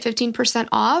 to get 15%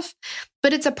 off.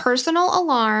 But it's a personal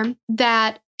alarm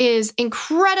that is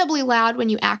incredibly loud when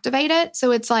you activate it. So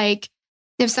it's like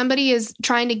if somebody is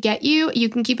trying to get you, you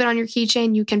can keep it on your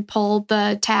keychain. You can pull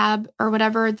the tab or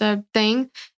whatever the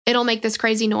thing. It'll make this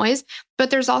crazy noise. But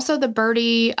there's also the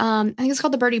Birdie, I think it's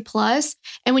called the Birdie Plus.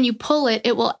 And when you pull it,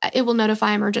 it will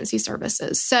notify emergency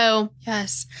services. So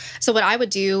yes. So what I would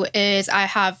do is I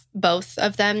have both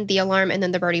of them, the alarm and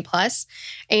then the Birdie Plus.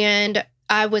 And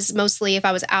I was mostly, if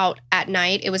I was out at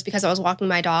night, it was because I was walking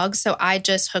my dog. So I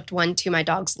just hooked one to my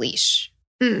dog's leash.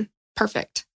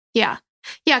 Perfect. Yeah.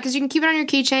 Yeah, because you can keep it on your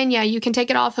keychain. Yeah, you can take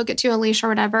it off, hook it to a leash or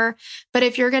whatever. But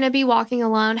if you're going to be walking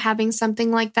alone, having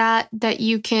something like that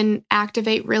you can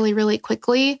activate really, really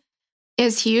quickly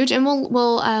is huge. And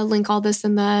we'll link all this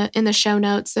in the show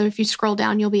notes. So if you scroll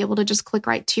down, you'll be able to just click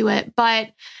right to it. But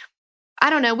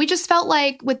I don't know. We just felt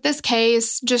like with this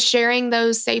case, just sharing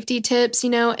those safety tips,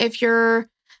 if you're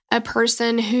a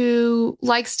person who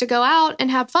likes to go out and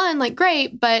have fun, like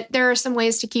great, but there are some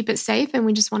ways to keep it safe. And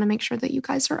we just want to make sure that you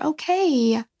guys are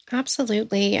okay.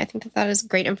 Absolutely. I think that is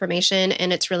great information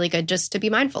and it's really good just to be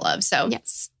mindful of. So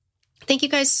yes. Thank you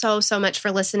guys so much for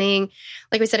listening.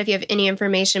 Like we said, if you have any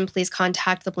information, please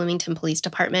contact the Bloomington Police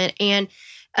Department and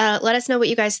let us know what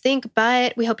you guys think.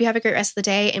 But we hope you have a great rest of the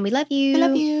day and we love you. We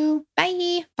love you.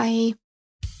 Bye. Bye.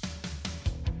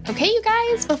 Okay, you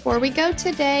guys, before we go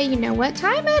today, you know what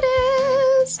time it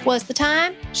is. What's the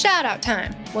time? Shout out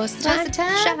time. What's the time?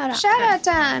 Shout out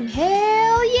time.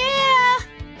 Hell yeah.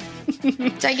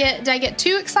 Did I get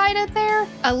too excited there?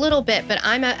 A little bit, but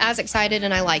I'm as excited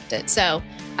and I liked it. So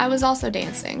I was also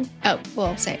dancing. Oh,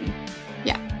 well, same.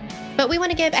 Yeah. But we want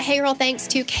to give a hey girl thanks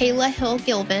to Kayla Hill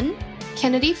Gilvin,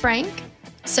 Kennedy Frank,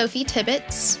 Sophie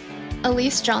Tibbetts,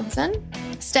 Elise Johnson,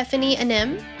 Stephanie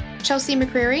Anim, Chelsea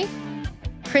McCreary,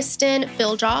 Kristen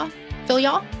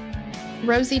Philyaw,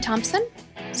 Rosie Thompson,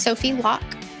 Sophie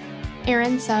Locke,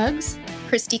 Aaron Suggs,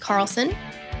 Christy Carlson,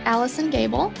 Allison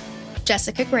Gable,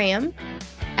 Jessica Graham,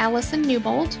 Allison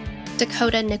Newbold,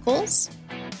 Dakota Nichols,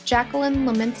 Jacqueline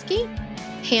Leminski,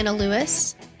 Hannah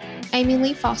Lewis, Amy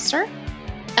Lee Foster,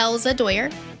 Elza Doyer,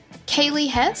 Kaylee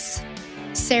Hess,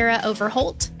 Sarah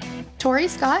Overholt, Tori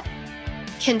Scott,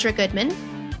 Kendra Goodman,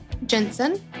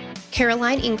 Jensen,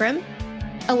 Caroline Ingram,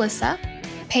 Alyssa,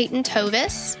 Peyton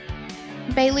Tovis,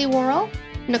 Bailey Worrell,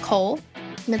 Nicole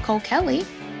Kelly,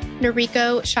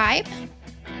 Noriko Scheib,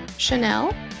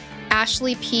 Chanel,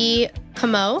 Ashley P.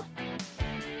 Camo,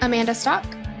 Amanda Stock,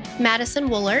 Madison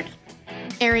Woolard,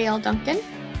 Ariel Duncan,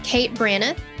 Kate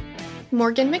Branneth,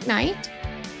 Morgan McKnight,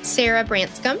 Sarah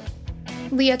Branscombe,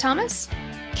 Leah Thomas,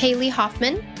 Kaylee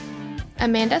Hoffman,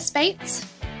 Amanda Spates,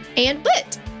 and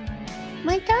Whit.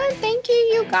 My God, thank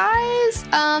you guys.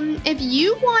 If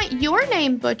you want your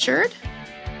name butchered,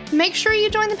 make sure you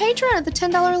join the Patreon at the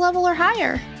 $10 level or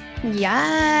higher.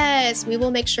 Yes, we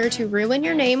will make sure to ruin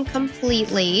your name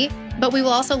completely, but we will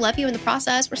also love you in the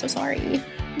process. We're so sorry.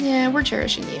 Yeah, we're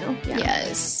cherishing you. Yeah.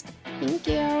 Yes. Thank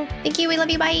you. Thank you. We love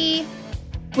you. Bye.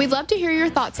 We'd love to hear your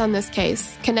thoughts on this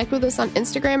case. Connect with us on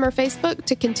Instagram or Facebook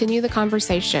to continue the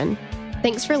conversation.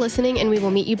 Thanks for listening, and we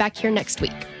will meet you back here next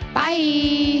week.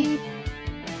 Bye.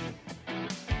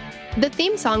 The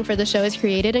theme song for the show is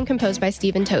created and composed by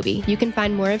Stephen Toby. You can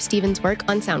find more of Stephen's work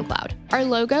on SoundCloud. Our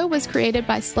logo was created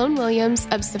by Sloan Williams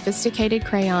of Sophisticated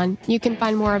Crayon. You can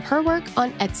find more of her work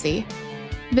on Etsy.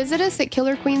 Visit us at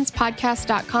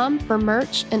killerqueenspodcast.com for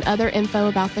merch and other info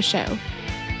about the show.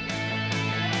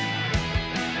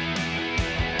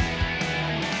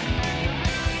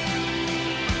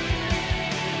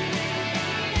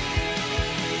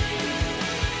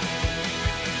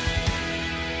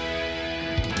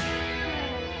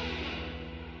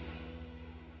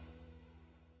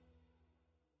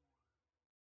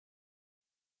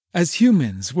 As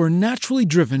humans, we're naturally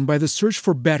driven by the search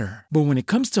for better. But when it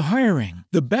comes to hiring,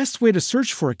 the best way to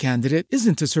search for a candidate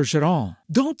isn't to search at all.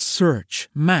 Don't search,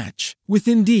 match with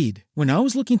Indeed. When I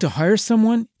was looking to hire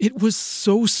someone, it was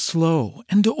so slow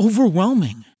and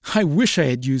overwhelming. I wish I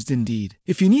had used Indeed.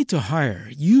 If you need to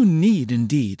hire, you need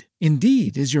Indeed.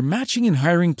 Indeed is your matching and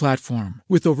hiring platform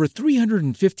with over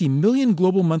 350 million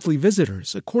global monthly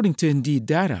visitors, according to Indeed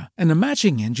data, and a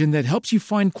matching engine that helps you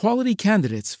find quality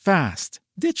candidates fast.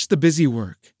 Ditch the busy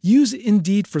work. Use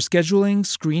Indeed for scheduling,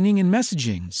 screening, and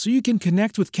messaging so you can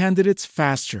connect with candidates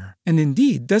faster. And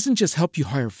Indeed doesn't just help you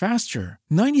hire faster.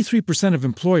 93% of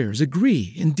employers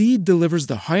agree Indeed delivers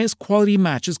the highest quality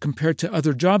matches compared to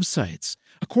other job sites,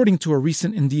 according to a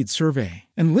recent Indeed survey.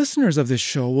 And listeners of this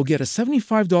show will get a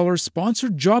 $75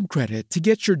 sponsored job credit to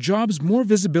get your jobs more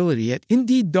visibility at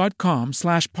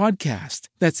Indeed.com/podcast.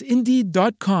 That's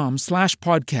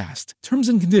Indeed.com/podcast. Terms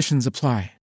and conditions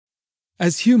apply.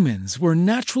 As humans, we're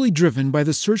naturally driven by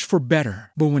the search for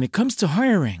better. But when it comes to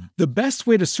hiring, the best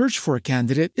way to search for a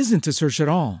candidate isn't to search at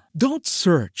all. Don't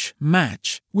search,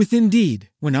 match with Indeed.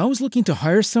 When I was looking to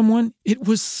hire someone, it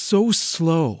was so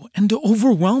slow and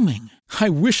overwhelming. I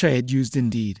wish I had used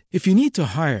Indeed. If you need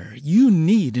to hire, you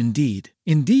need Indeed.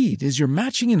 Indeed is your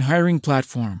matching and hiring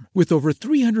platform with over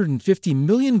 350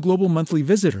 million global monthly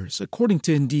visitors, according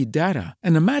to Indeed data,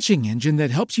 and a matching engine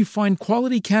that helps you find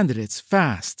quality candidates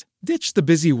fast. Ditch the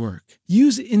busy work.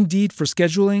 Use Indeed for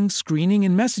scheduling, screening,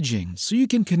 and messaging so you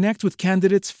can connect with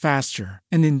candidates faster.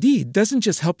 And Indeed doesn't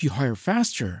just help you hire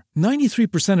faster.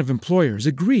 93% of employers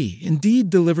agree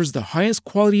Indeed delivers the highest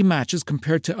quality matches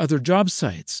compared to other job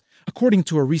sites, according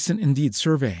to a recent Indeed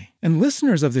survey. And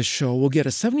listeners of this show will get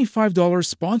a $75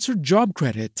 sponsored job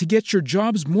credit to get your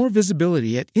jobs more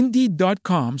visibility at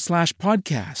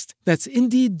Indeed.com/podcast. That's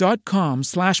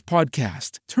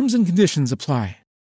Indeed.com/podcast. Terms and conditions apply.